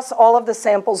 across all of the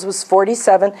samples was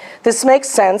 47. This makes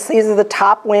sense. These are the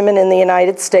top women in the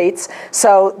United States,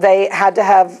 so they had to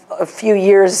have a few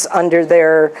years under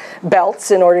their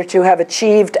belts in order to have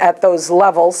achieved at those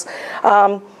levels.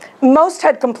 Most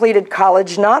had completed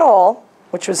college, not all,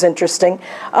 which was interesting,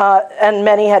 and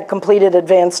many had completed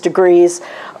advanced degrees.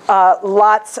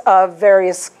 Lots of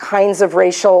various kinds of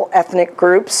racial ethnic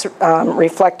groups,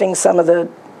 reflecting some of the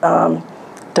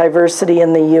diversity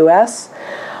in the U.S.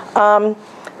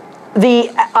 The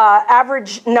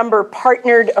average number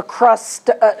partnered across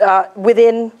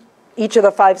within each of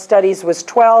the 5 studies was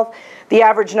 12. The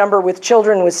average number with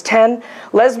children was 10.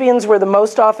 Lesbians were the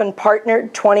most often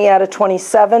partnered, 20 out of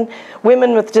 27.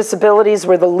 Women with disabilities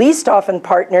were the least often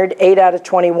partnered, 8 out of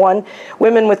 21.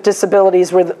 Women with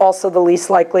disabilities were also the least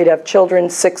likely to have children,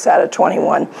 6 out of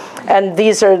 21. And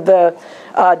these are the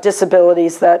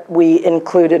disabilities that we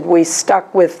included. We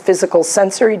stuck with physical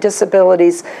sensory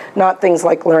disabilities, not things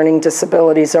like learning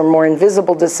disabilities or more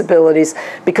invisible disabilities,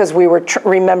 because we were,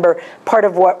 remember, part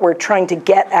of what we're trying to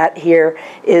get at here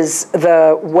is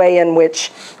the way in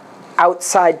which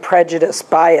outside prejudice,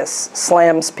 bias,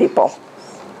 slams people.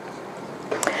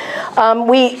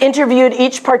 We interviewed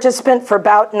each participant for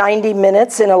about 90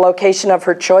 minutes in a location of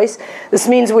her choice. This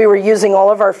means we were using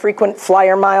all of our frequent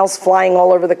flyer miles, flying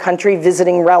all over the country,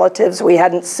 visiting relatives we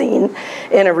hadn't seen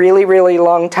in a really, really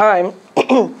long time,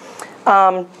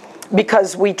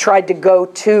 because we tried to go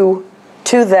to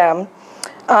them.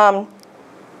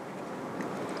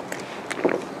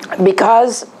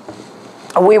 Because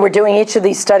we were doing each of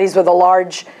these studies with a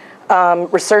large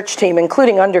research team,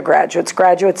 including undergraduates,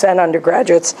 graduates and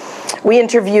undergraduates. We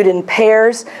interviewed in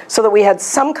pairs so that we had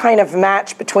some kind of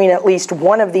match between at least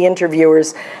one of the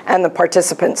interviewers and the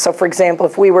participants. So for example,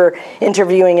 if we were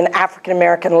interviewing an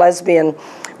African-American lesbian,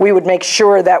 we would make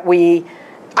sure that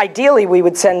ideally we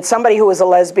would send somebody who was a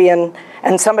lesbian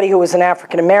and somebody who was an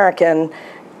African-American.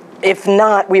 If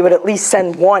not, we would at least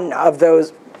send one of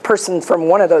those persons from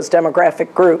one of those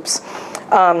demographic groups.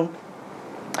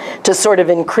 To sort of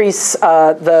increase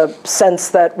the sense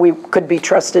that we could be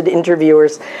trusted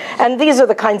interviewers. And these are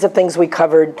the kinds of things we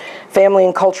covered: family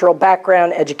and cultural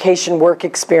background, education, work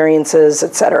experiences,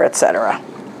 et cetera, et cetera.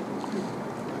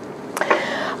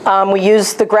 We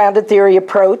used the grounded theory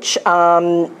approach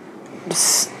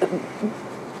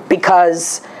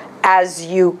because, as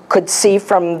you could see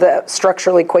from the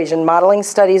structural equation modeling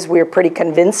studies, we were pretty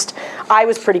convinced, I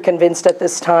was pretty convinced at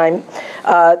this time,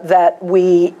 that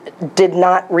we did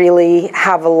not really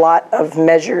have a lot of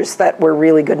measures that were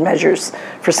really good measures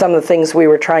for some of the things we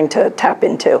were trying to tap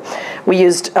into. We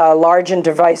used large and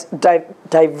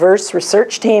diverse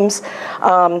research teams,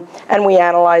 and we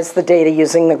analyzed the data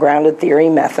using the grounded theory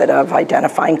method of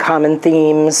identifying common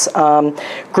themes,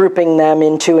 grouping them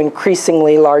into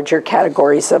increasingly larger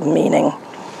categories of meaning.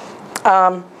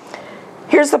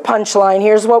 Here's the punchline.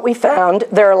 Here's what we found.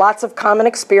 There are lots of common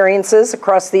experiences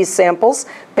across these samples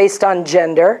based on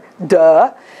gender,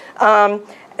 duh.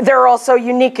 There are also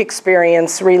unique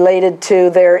experiences related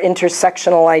to their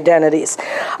intersectional identities.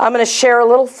 I'm going to share a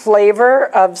little flavor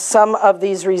of some of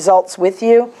these results with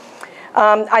you.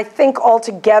 I think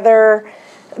altogether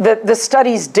the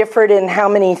studies differed in how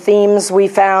many themes we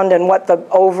found and what the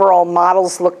overall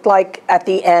models looked like at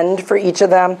the end for each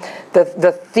of them.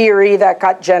 The theory that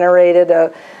got generated,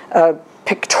 a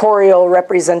pictorial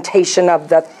representation of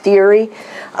the theory.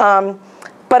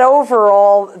 But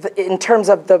overall, in terms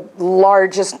of the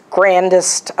largest,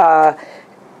 grandest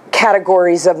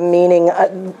categories of meaning,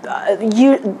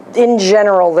 in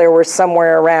general, there were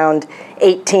somewhere around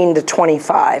 18 to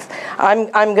 25.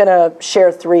 I'm going to share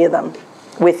 3 of them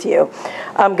with you.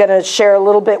 I'm going to share a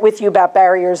little bit with you about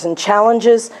barriers and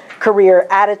challenges, career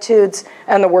attitudes,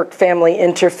 and the work-family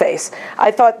interface.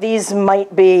 I thought these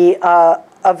might be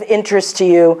of interest to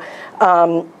you,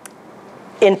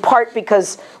 in part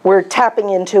because we're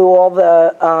tapping into all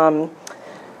the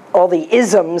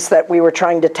isms that we were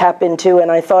trying to tap into,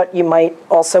 and I thought you might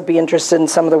also be interested in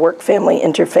some of the work-family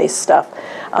interface stuff.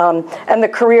 And the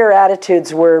career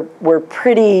attitudes were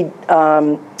pretty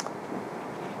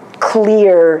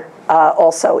clear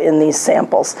also in these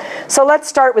samples. So let's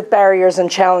start with barriers and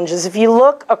challenges. If you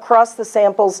look across the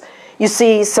samples, you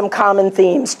see some common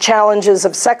themes: challenges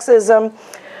of sexism,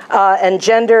 and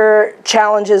gender,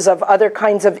 challenges of other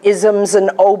kinds of isms and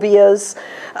obias,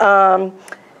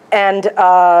 and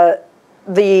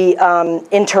the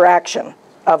interaction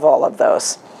of all of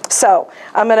those. So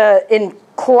I'm going to, in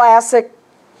classic,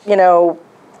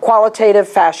 qualitative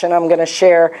fashion, I'm going to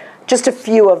share just a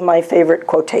few of my favorite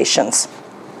quotations.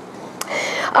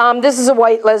 This is a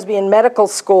white lesbian medical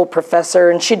school professor,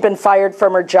 and she'd been fired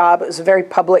from her job. It was a very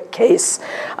public case,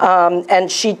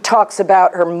 and she talks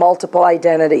about her multiple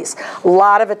identities. A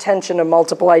lot of attention to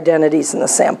multiple identities in the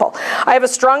sample. I have a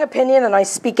strong opinion, and I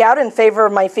speak out in favor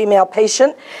of my female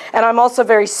patient, and I'm also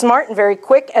very smart and very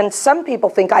quick, and some people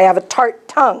think I have a tart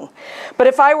tongue. But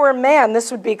if I were a man,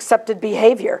 this would be accepted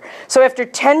behavior. So after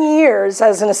 10 years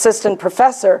as an assistant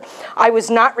professor, I was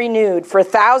not renewed for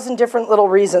 1,000 different little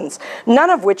reasons, none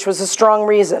of which was a strong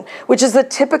reason, which is the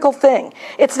typical thing.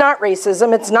 It's not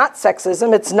racism, it's not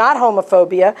sexism, it's not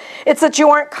homophobia, it's that you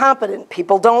aren't competent,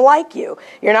 people don't like you,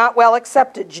 you're not well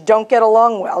accepted, you don't get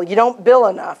along well, you don't bill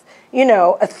enough.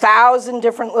 1,000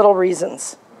 different little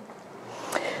reasons.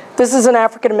 This is an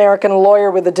African-American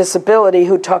lawyer with a disability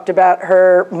who talked about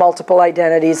her multiple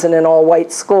identities in an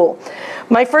all-white school.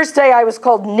 My first day I was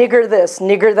called nigger this,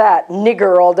 nigger that,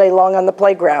 nigger all day long on the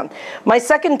playground. My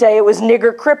second day it was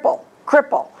nigger cripple.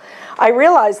 I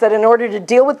realized that in order to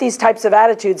deal with these types of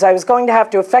attitudes, I was going to have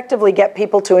to effectively get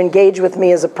people to engage with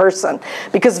me as a person,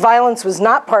 because violence was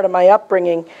not part of my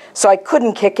upbringing, so I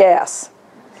couldn't kick ass.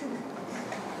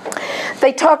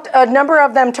 A number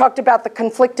of them talked about the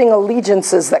conflicting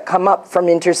allegiances that come up from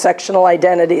intersectional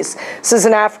identities. This is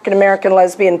an African-American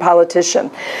lesbian politician.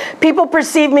 People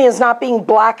perceive me as not being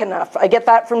black enough. I get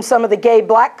that from some of the gay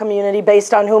black community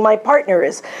based on who my partner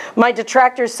is. My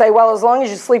detractors say, well, as long as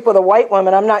you sleep with a white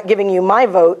woman, I'm not giving you my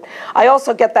vote. I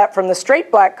also get that from the straight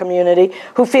black community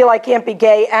who feel I can't be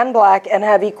gay and black and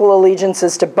have equal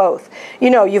allegiances to both.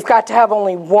 You've got to have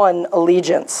only one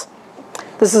allegiance.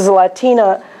 This is a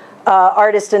Latina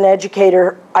artist and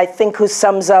educator, I think, who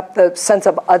sums up the sense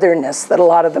of otherness that a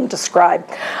lot of them describe.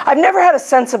 I've never had a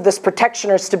sense of this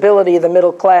protection or stability of the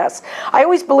middle class. I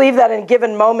always believe that in a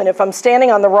given moment, if I'm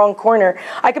standing on the wrong corner,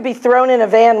 I could be thrown in a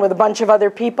van with a bunch of other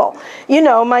people.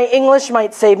 My English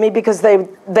might save me because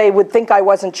they would think I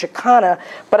wasn't Chicana,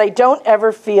 but I don't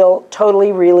ever feel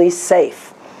totally, really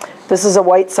safe. This is a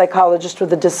white psychologist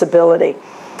with a disability.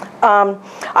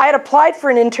 I had applied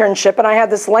for an internship, and I had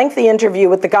this lengthy interview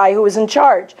with the guy who was in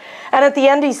charge. And at the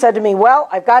end, he said to me, well,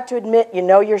 I've got to admit, you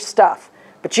know your stuff,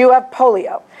 but you have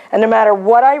polio. And no matter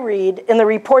what I read in the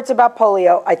reports about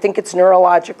polio, I think it's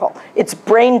neurological. It's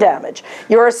brain damage.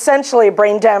 You're essentially a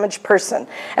brain damaged person.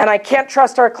 And I can't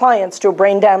trust our clients to a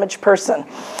brain damaged person.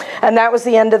 And that was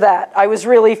the end of that. I was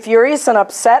really furious and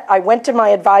upset. I went to my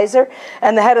advisor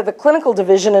and the head of the clinical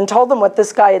division and told them what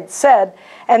this guy had said.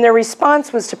 And their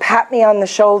response was to pat me on the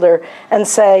shoulder and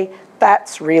say,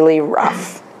 that's really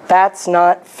rough. That's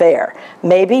not fair.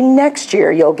 Maybe next year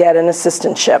you'll get an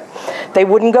assistantship. They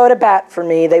wouldn't go to bat for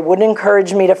me. They wouldn't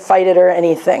encourage me to fight it or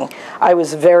anything. I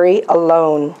was very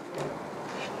alone.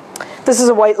 This is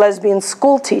a white lesbian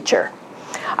school teacher.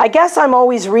 I guess I'm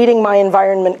always reading my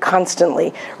environment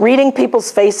constantly, reading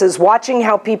people's faces, watching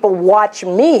how people watch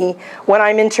me when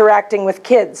I'm interacting with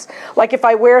kids. Like if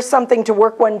I wear something to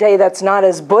work one day that's not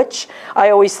as butch,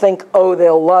 I always think, oh,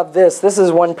 they'll love this. This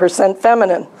is 1%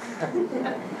 feminine.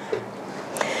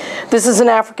 This is an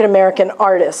African-American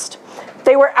artist.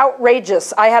 They were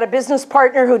outrageous. I had a business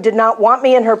partner who did not want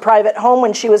me in her private home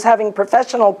when she was having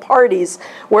professional parties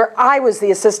where I was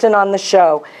the assistant on the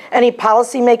show. Any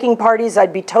policy-making parties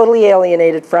I'd be totally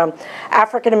alienated from.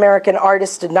 African-American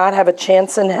artists did not have a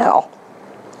chance in hell.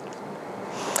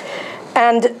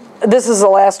 And this is the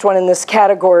last one in this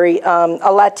category.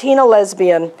 A Latina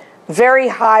lesbian, very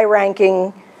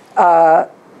high-ranking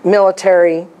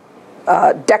military,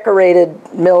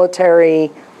 decorated military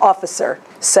officer,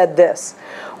 said this: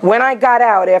 when I got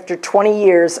out after 20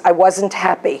 years, I wasn't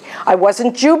happy. I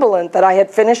wasn't jubilant that I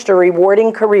had finished a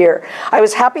rewarding career. I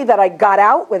was happy that I got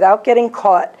out without getting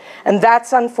caught, and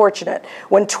that's unfortunate.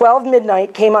 When 12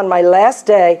 midnight came on my last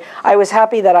day, I was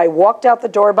happy that I walked out the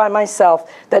door by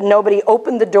myself, that nobody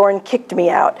opened the door and kicked me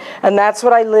out, and that's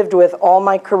what I lived with all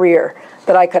my career,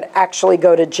 that I could actually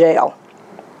go to jail.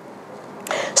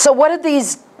 So what did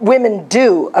these women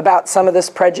do about some of this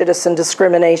prejudice and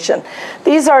discrimination?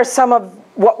 These are some of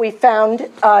what we found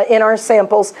in our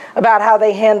samples about how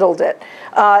they handled it.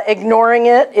 Ignoring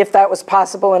it, if that was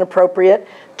possible and appropriate.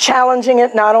 Challenging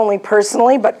it not only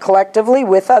personally, but collectively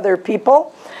with other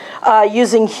people.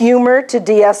 Using humor to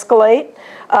de-escalate.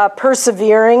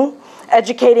 Persevering.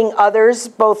 Educating others,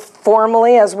 both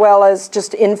formally as well as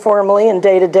just informally in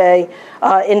day-to-day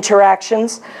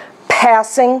interactions.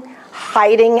 Passing.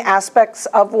 Hiding aspects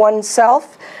of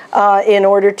oneself in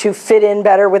order to fit in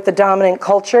better with the dominant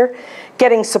culture,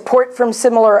 getting support from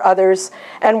similar others,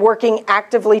 and working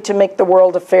actively to make the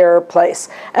world a fairer place.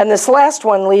 And this last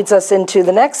one leads us into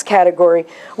the next category,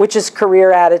 which is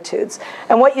career attitudes.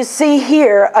 And what you see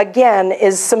here, again,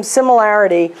 is some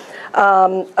similarity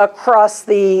across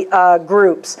the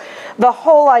groups. The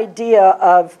whole idea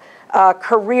of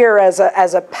career as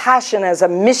a passion, as a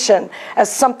mission, as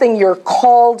something you're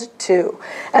called to.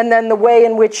 And then the way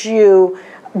in which you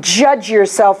judge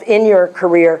yourself in your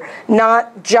career,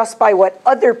 not just by what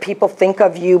other people think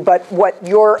of you, but what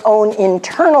your own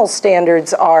internal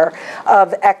standards are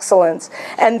of excellence.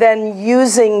 And then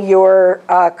using your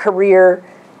career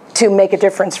to make a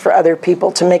difference for other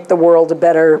people, to make the world a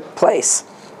better place.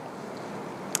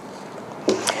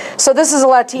 So this is a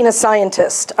Latina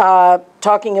scientist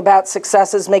talking about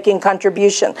success as making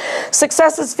contribution.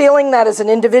 Success is feeling that as an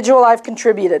individual I've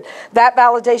contributed. That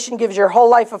validation gives your whole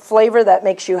life a flavor that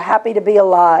makes you happy to be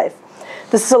alive.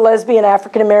 This is a lesbian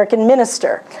African-American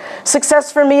minister.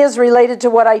 Success for me is related to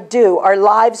what I do. Our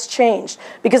lives changed,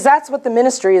 because that's what the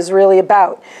ministry is really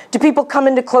about. Do people come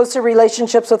into closer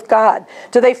relationships with God?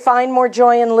 Do they find more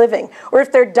joy in living? Or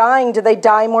if they're dying, do they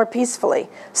die more peacefully?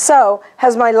 So,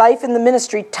 has my life in the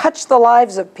ministry touched the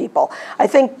lives of people? I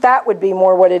think that would be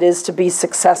more what it is to be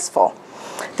successful.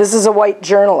 This is a white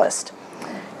journalist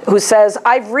who says,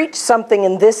 I've reached something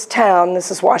in this town,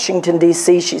 this is Washington,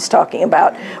 D.C. she's talking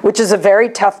about, which is a very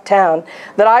tough town,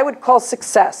 that I would call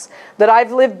success, that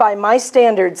I've lived by my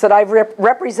standards, that I've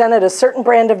represented a certain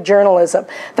brand of journalism,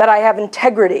 that I have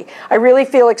integrity. I really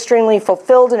feel extremely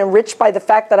fulfilled and enriched by the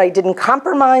fact that I didn't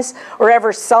compromise or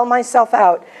ever sell myself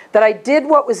out, that I did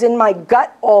what was in my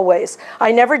gut always.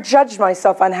 I never judged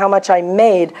myself on how much I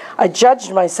made. I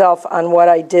judged myself on what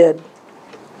I did.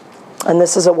 And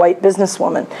this is a white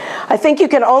businesswoman. I think you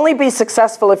can only be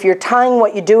successful if you're tying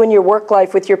what you do in your work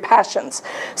life with your passions.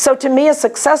 So to me, a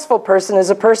successful person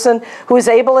is a person who is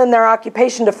able in their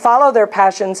occupation to follow their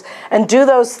passions and do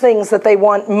those things that they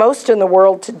want most in the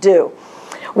world to do.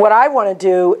 What I want to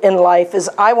do in life is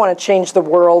I want to change the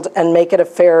world and make it a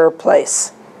fairer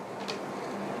place.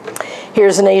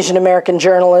 Here's an Asian American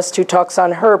journalist who talks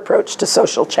on her approach to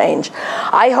social change.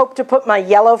 I hope to put my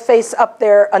yellow face up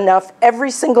there enough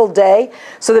every single day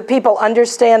so that people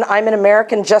understand I'm an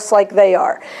American just like they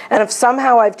are. And if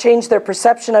somehow I've changed their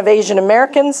perception of Asian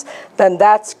Americans, then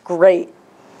that's great.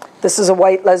 This is a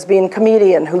white lesbian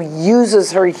comedian who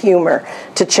uses her humor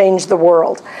to change the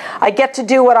world. I get to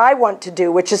do what I want to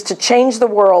do, which is to change the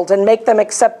world and make them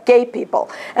accept gay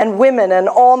people and women and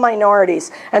all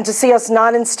minorities, and to see us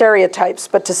not in stereotypes,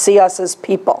 but to see us as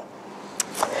people.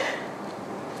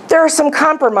 There are some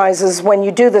compromises when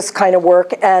you do this kind of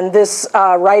work, and this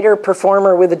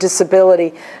writer-performer with a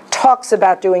disability talks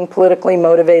about doing politically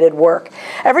motivated work.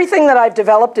 Everything that I've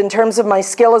developed in terms of my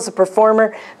skill as a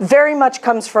performer very much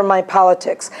comes from my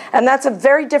politics, and that's a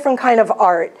very different kind of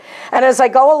art. And as I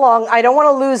go along, I don't want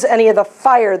to lose any of the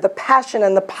fire, the passion,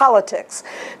 and the politics.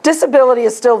 Disability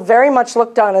is still very much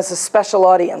looked on as a special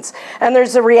audience, and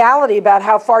there's a reality about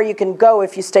how far you can go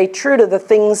if you stay true to the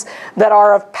things that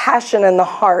are of passion in the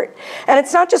heart. And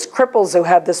it's not just cripples who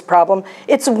have this problem,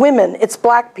 it's women, it's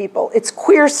black people, it's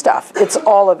queer stuff, it's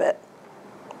all of it.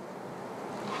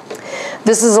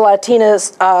 This is a Latina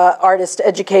artist,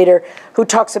 educator, who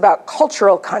talks about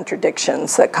cultural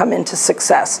contradictions that come into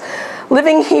success.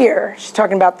 Living here, she's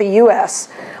talking about the US,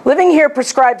 living here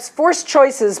prescribes forced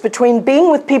choices between being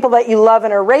with people that you love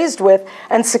and are raised with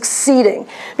and succeeding.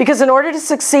 Because in order to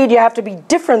succeed, you have to be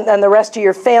different than the rest of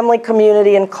your family,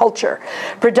 community, and culture.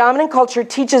 Predominant culture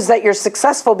teaches that you're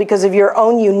successful because of your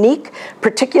own unique,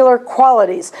 particular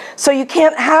qualities. So you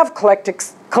can't have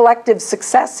collective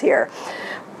success here.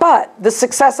 But the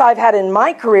success I've had in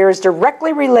my career is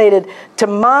directly related to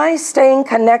my staying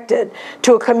connected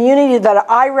to a community that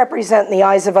I represent in the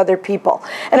eyes of other people.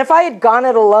 And if I had gone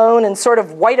it alone and sort of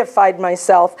whiteified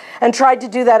myself and tried to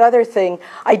do that other thing,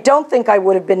 I don't think I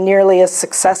would have been nearly as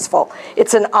successful.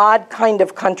 It's an odd kind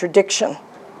of contradiction.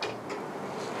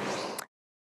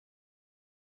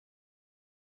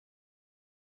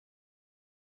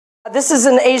 This is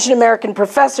an Asian American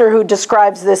professor who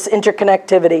describes this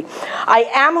interconnectivity. I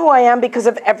am who I am because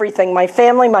of everything, my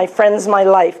family, my friends, my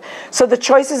life. So the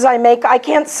choices I make, I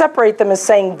can't separate them as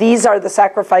saying these are the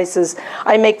sacrifices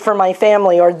I make for my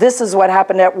family, or this is what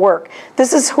happened at work.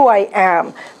 This is who I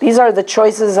am. These are the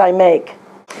choices I make.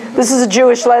 This is a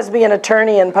Jewish lesbian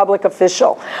attorney and public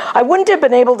official. I wouldn't have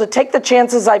been able to take the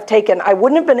chances I've taken. I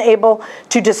wouldn't have been able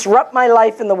to disrupt my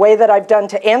life in the way that I've done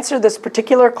to answer this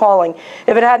particular calling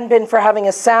if it hadn't been for having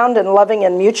a sound and loving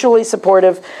and mutually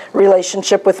supportive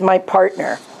relationship with my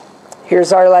partner.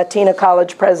 Here's our Latina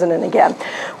college president again.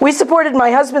 We supported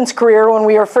my husband's career when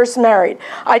we were first married.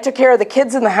 I took care of the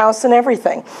kids in the house and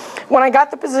everything. When I got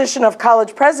the position of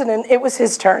college president, it was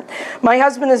his turn. My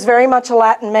husband is very much a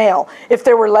Latin male. If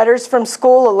there were letters from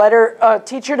school, a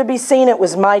teacher to be seen, it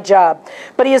was my job.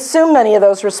 But he assumed many of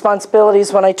those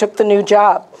responsibilities when I took the new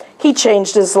job. He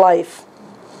changed his life.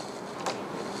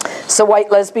 It's a white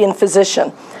lesbian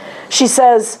physician. She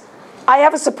says, I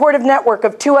have a supportive network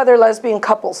of 2 other lesbian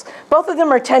couples. Both of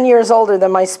them are 10 years older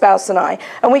than my spouse and I,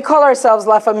 and we call ourselves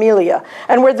La Familia,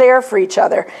 and we're there for each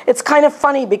other. It's kind of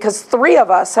funny because 3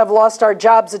 of us have lost our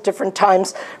jobs at different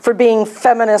times for being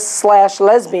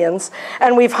feminists/lesbians,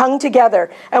 and we've hung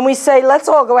together, and we say, let's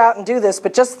all go out and do this,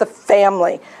 but just the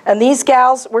family. And these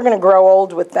gals, we're going to grow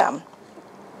old with them.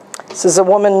 This is a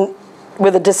woman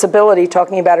with a disability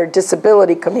talking about her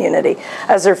disability community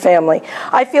as her family.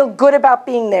 I feel good about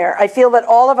being there. I feel that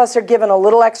all of us are given a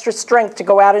little extra strength to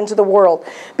go out into the world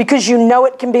because you know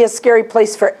it can be a scary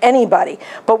place for anybody,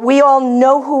 but we all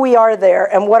know who we are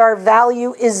there and what our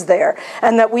value is there,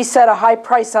 and that we set a high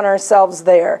price on ourselves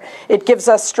there. It gives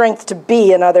us strength to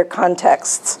be in other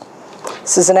contexts.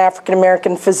 This is an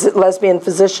African-American lesbian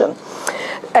physician.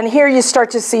 And here you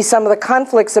start to see some of the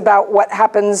conflicts about what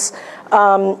happens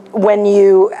when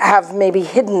you have maybe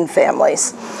hidden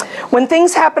families. When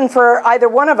things happen for either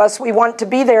one of us, we want to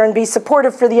be there and be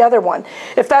supportive for the other one.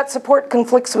 If that support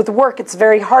conflicts with work, it's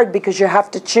very hard because you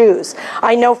have to choose.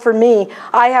 I know for me,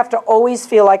 I have to always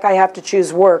feel like I have to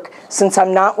choose work since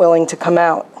I'm not willing to come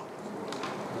out.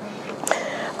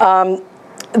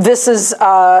 This is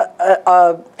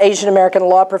an Asian American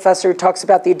law professor who talks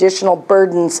about the additional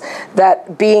burdens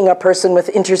that being a person with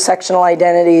intersectional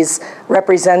identities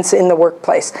represents in the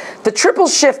workplace. The triple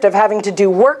shift of having to do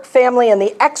work, family, and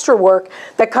the extra work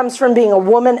that comes from being a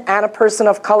woman and a person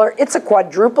of color, it's a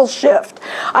quadruple shift.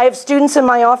 I have students in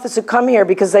my office who come here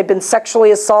because they've been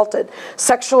sexually assaulted,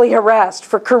 sexually harassed,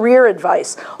 for career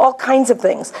advice, all kinds of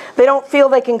things. They don't feel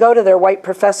they can go to their white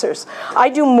professors. I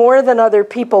do more than other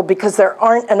people because there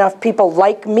aren't enough people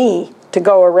like me to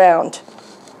go around.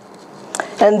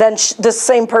 And then this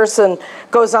same person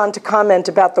goes on to comment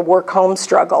about the work-home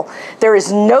struggle. There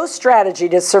is no strategy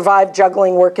to survive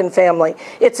juggling work and family.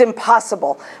 It's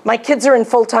impossible. My kids are in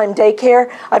full-time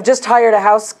daycare. I've just hired a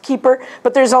housekeeper,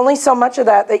 but there's only so much of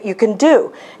that you can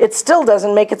do. It still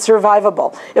doesn't make it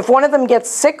survivable. If one of them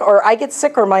gets sick, or I get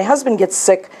sick, or my husband gets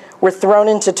sick, we're thrown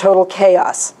into total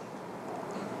chaos.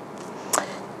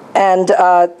 And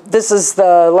this is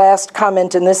the last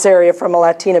comment in this area from a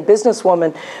Latina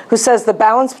businesswoman who says, the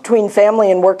balance between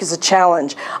family and work is a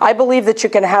challenge. I believe that you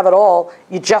can have it all,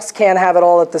 you just can't have it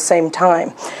all at the same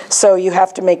time. So you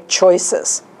have to make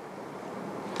choices.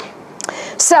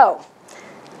 So,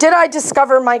 did I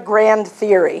discover my grand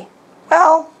theory?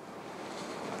 Well,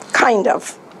 kind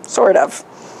of, sort of.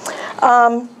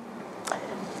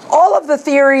 All of the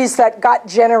theories that got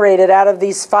generated out of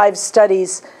these 5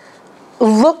 studies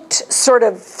looked sort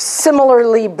of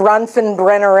similarly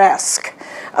Bronfenbrenner-esque.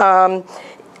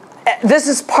 This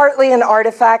is partly an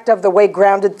artifact of the way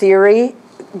grounded theory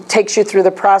takes you through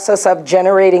the process of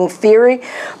generating theory,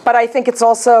 but I think it's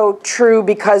also true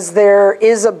because there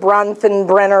is a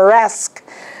Bronfenbrenner-esque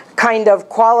kind of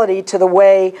quality to the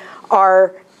way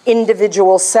our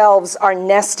individual selves are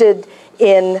nested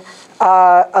in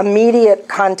immediate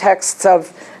contexts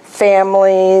of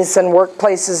families and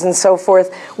workplaces and so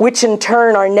forth, which in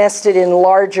turn are nested in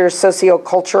larger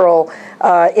sociocultural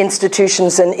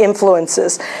institutions and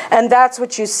influences. And that's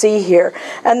what you see here.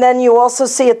 And then you also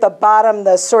see at the bottom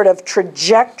the sort of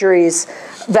trajectories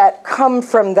that come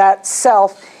from that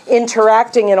self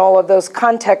interacting in all of those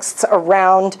contexts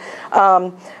around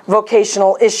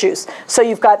vocational issues. So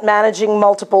you've got managing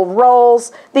multiple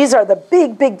roles. These are the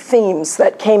big, big themes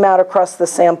that came out across the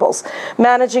samples.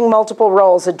 Managing multiple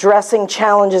roles, addressing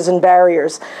challenges and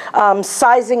barriers,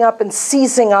 sizing up and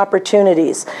seizing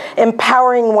opportunities,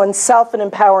 empowering oneself and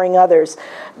empowering others,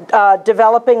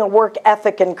 developing a work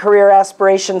ethic and career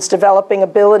aspirations, developing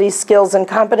abilities, skills, and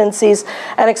competencies,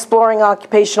 and exploring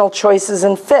occupational choices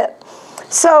and fit.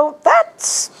 So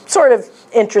that's sort of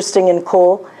interesting and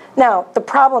cool. Now, the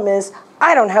problem is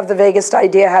I don't have the vaguest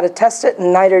idea how to test it,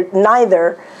 and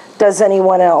neither does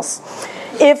anyone else.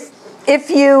 If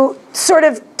you sort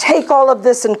of take all of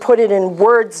this and put it in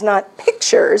words, not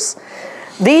pictures,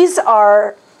 these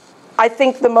are, I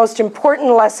think, the most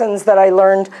important lessons that I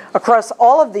learned across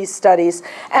all of these studies.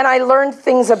 And I learned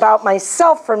things about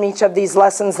myself from each of these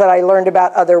lessons that I learned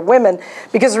about other women.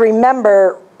 Because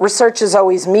remember, research is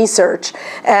always me-search,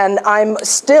 and I'm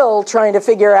still trying to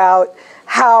figure out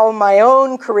how my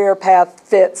own career path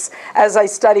fits as I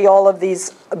study all of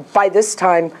these, by this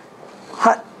time,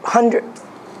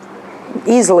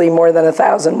 easily more than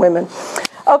 1,000 women.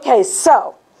 Okay,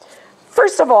 so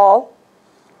first of all,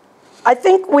 I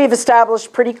think we've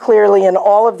established pretty clearly in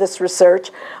all of this research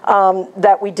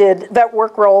that we did that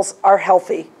work roles are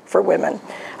healthy for women.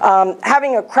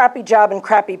 Having a crappy job and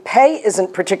crappy pay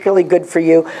isn't particularly good for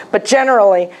you, but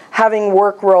generally having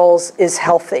work roles is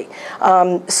healthy.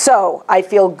 So I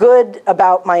feel good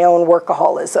about my own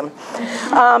workaholism.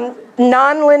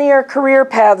 Non-linear career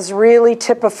paths really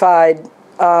typified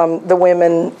the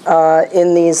women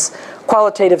in these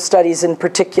qualitative studies in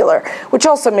particular, which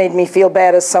also made me feel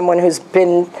bad as someone who's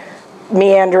been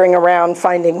meandering around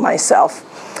finding myself.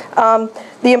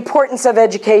 The importance of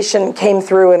education came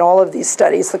through in all of these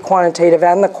studies, the quantitative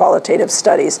and the qualitative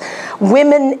studies.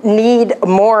 Women need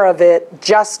more of it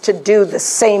just to do the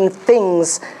same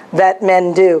things that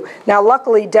men do. Now,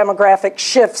 luckily, demographic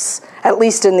shifts, at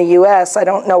least in the US, I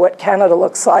don't know what Canada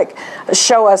looks like,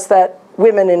 show us that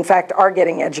women, in fact, are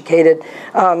getting educated,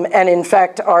 and in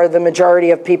fact are the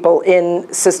majority of people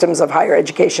in systems of higher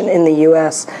education in the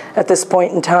US at this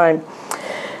point in time.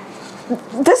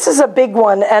 This is a big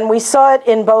one, and we saw it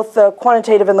in both the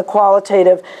quantitative and the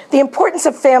qualitative. The importance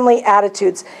of family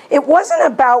attitudes. It wasn't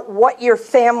about what your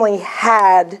family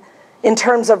had in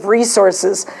terms of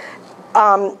resources.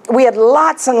 We had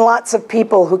lots and lots of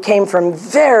people who came from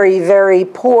very, very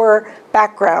poor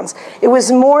backgrounds. It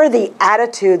was more the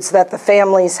attitudes that the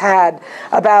families had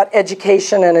about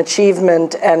education and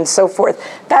achievement and so forth.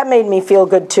 That made me feel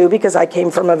good too, because I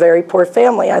came from a very poor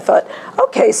family. I thought,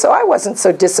 okay, so I wasn't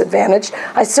so disadvantaged.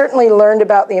 I certainly learned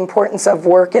about the importance of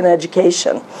work and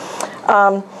education.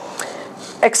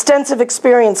 Extensive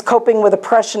experience coping with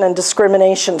oppression and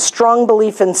discrimination, strong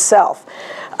belief in self.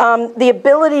 The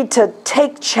ability to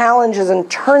take challenges and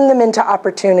turn them into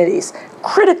opportunities,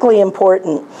 critically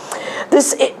important.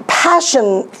 This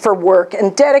passion for work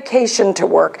and dedication to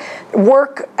work,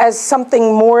 work as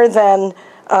something more than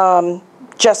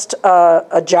just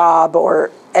a job, or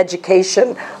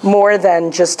education more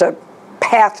than just a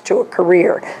path to a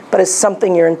career, but as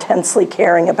something you're intensely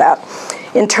caring about.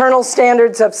 Internal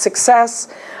standards of success.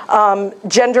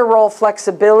 Gender role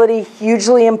flexibility,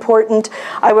 hugely important.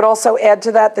 I would also add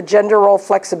to that the gender role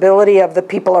flexibility of the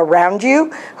people around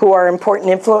you who are important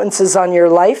influences on your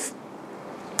life.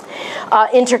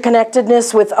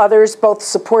 interconnectedness with others, both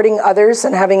supporting others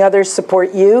and having others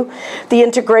support you, the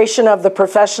integration of the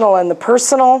professional and the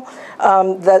personal,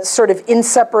 that sort of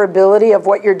inseparability of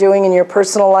what you're doing in your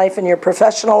personal life and your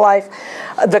professional life,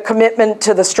 the commitment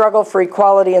to the struggle for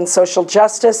equality and social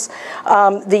justice,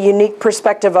 the unique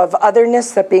perspective of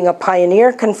otherness that being a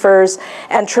pioneer confers,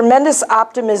 and tremendous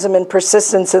optimism and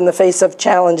persistence in the face of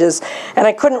challenges. And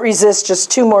I couldn't resist just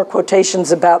two more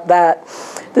quotations about that.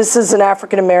 This is an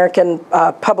African-American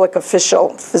public official,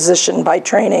 physician by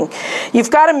training.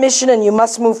 You've got a mission and you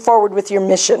must move forward with your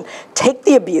mission. Take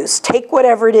the abuse, take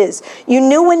whatever it is. You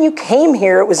knew when you came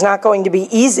here it was not going to be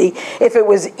easy. If it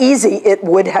was easy, it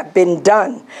would have been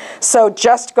done. So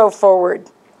just go forward.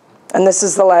 And this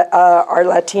is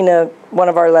the, one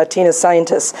of our Latina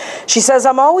scientists. She says,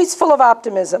 I'm always full of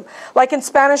optimism. Like in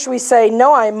Spanish we say,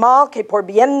 no hay mal que por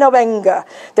bien no venga.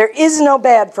 There is no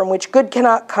bad from which good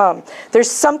cannot come.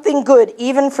 There's something good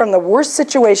even from the worst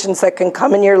situations that can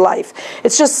come in your life.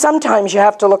 It's just sometimes you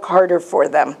have to look harder for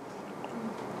them.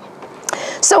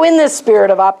 So in this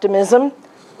spirit of optimism,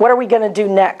 what are we going to do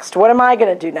next? What am I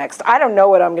going to do next? I don't know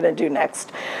what I'm going to do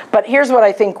next. But here's what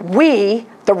I think we,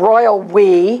 the royal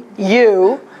we,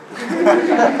 you,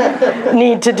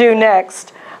 need to do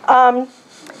next. I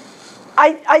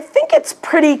think it's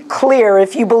pretty clear,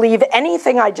 if you believe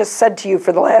anything I just said to you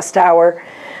for the last hour,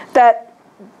 that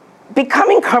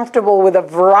becoming comfortable with a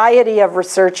variety of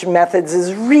research methods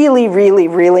is really, really,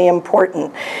 really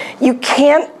important. You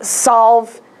can't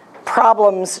solve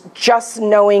problems just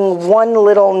knowing one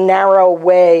little narrow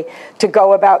way to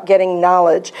go about getting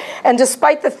knowledge. And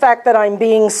despite the fact that I'm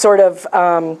being sort of,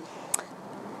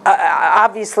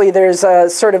 obviously there's a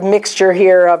sort of mixture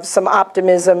here of some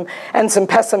optimism and some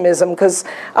pessimism, because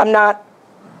I'm not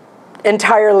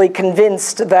entirely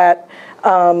convinced that,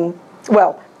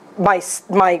 well,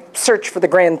 my search for the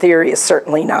grand theory is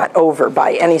certainly not over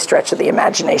by any stretch of the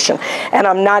imagination. And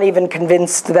I'm not even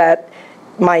convinced that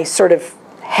my sort of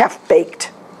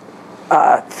half-baked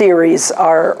theories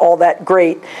are all that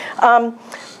great.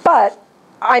 But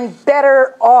I'm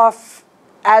better off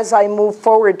as I move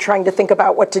forward trying to think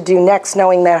about what to do next,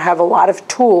 knowing that I have a lot of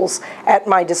tools at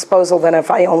my disposal than if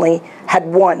I only had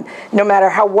one. No matter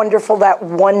how wonderful that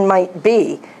one might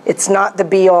be, it's not the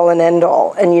be-all and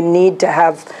end-all, and you need to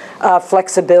have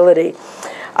flexibility.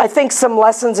 I think some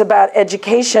lessons about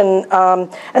education,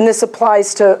 and this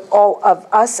applies to all of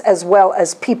us as well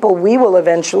as people we will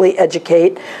eventually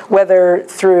educate, whether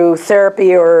through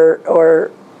therapy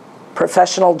or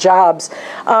professional jobs,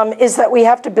 is that we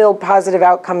have to build positive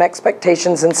outcome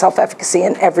expectations and self-efficacy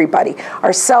in everybody,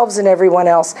 ourselves and everyone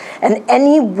else. And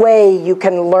any way you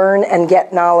can learn and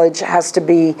get knowledge has to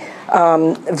be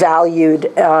valued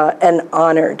and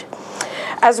honored.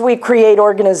 As we create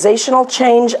organizational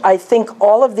change, I think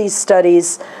all of these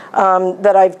studies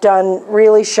that I've done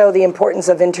really show the importance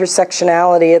of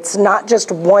intersectionality. It's not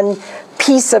just one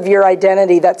piece of your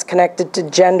identity that's connected to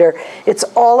gender. It's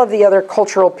all of the other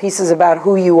cultural pieces about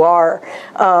who you are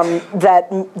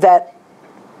that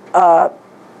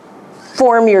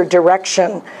form your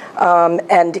direction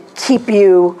and keep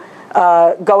you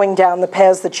going down the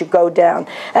paths that you go down.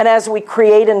 And as we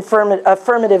create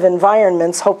affirmative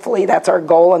environments, hopefully that's our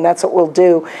goal and that's what we'll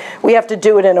do, we have to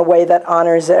do it in a way that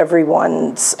honors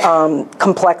everyone's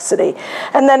complexity.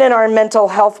 And then in our mental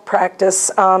health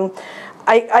practice,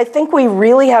 I think we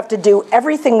really have to do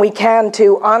everything we can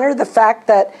to honor the fact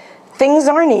that things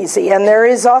aren't easy, and there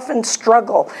is often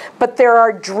struggle, but there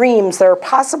are dreams, there are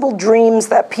possible dreams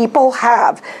that people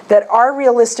have that are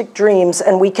realistic dreams,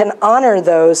 and we can honor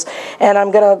those. And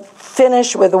I'm going to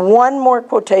finish with one more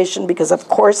quotation because, of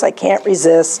course, I can't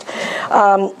resist.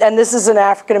 And this is an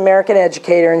African-American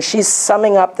educator, and she's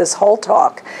summing up this whole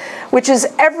talk, which is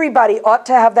everybody ought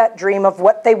to have that dream of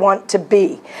what they want to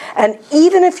be. And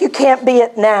even if you can't be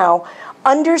it now,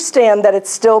 understand that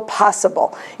it's still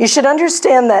possible. You should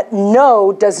understand that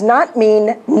no does not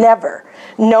mean never.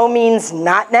 No means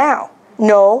not now.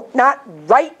 No, not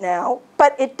right now,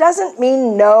 but it doesn't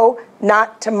mean no,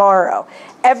 not tomorrow.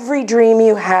 Every dream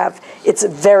you have, it's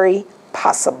very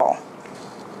possible.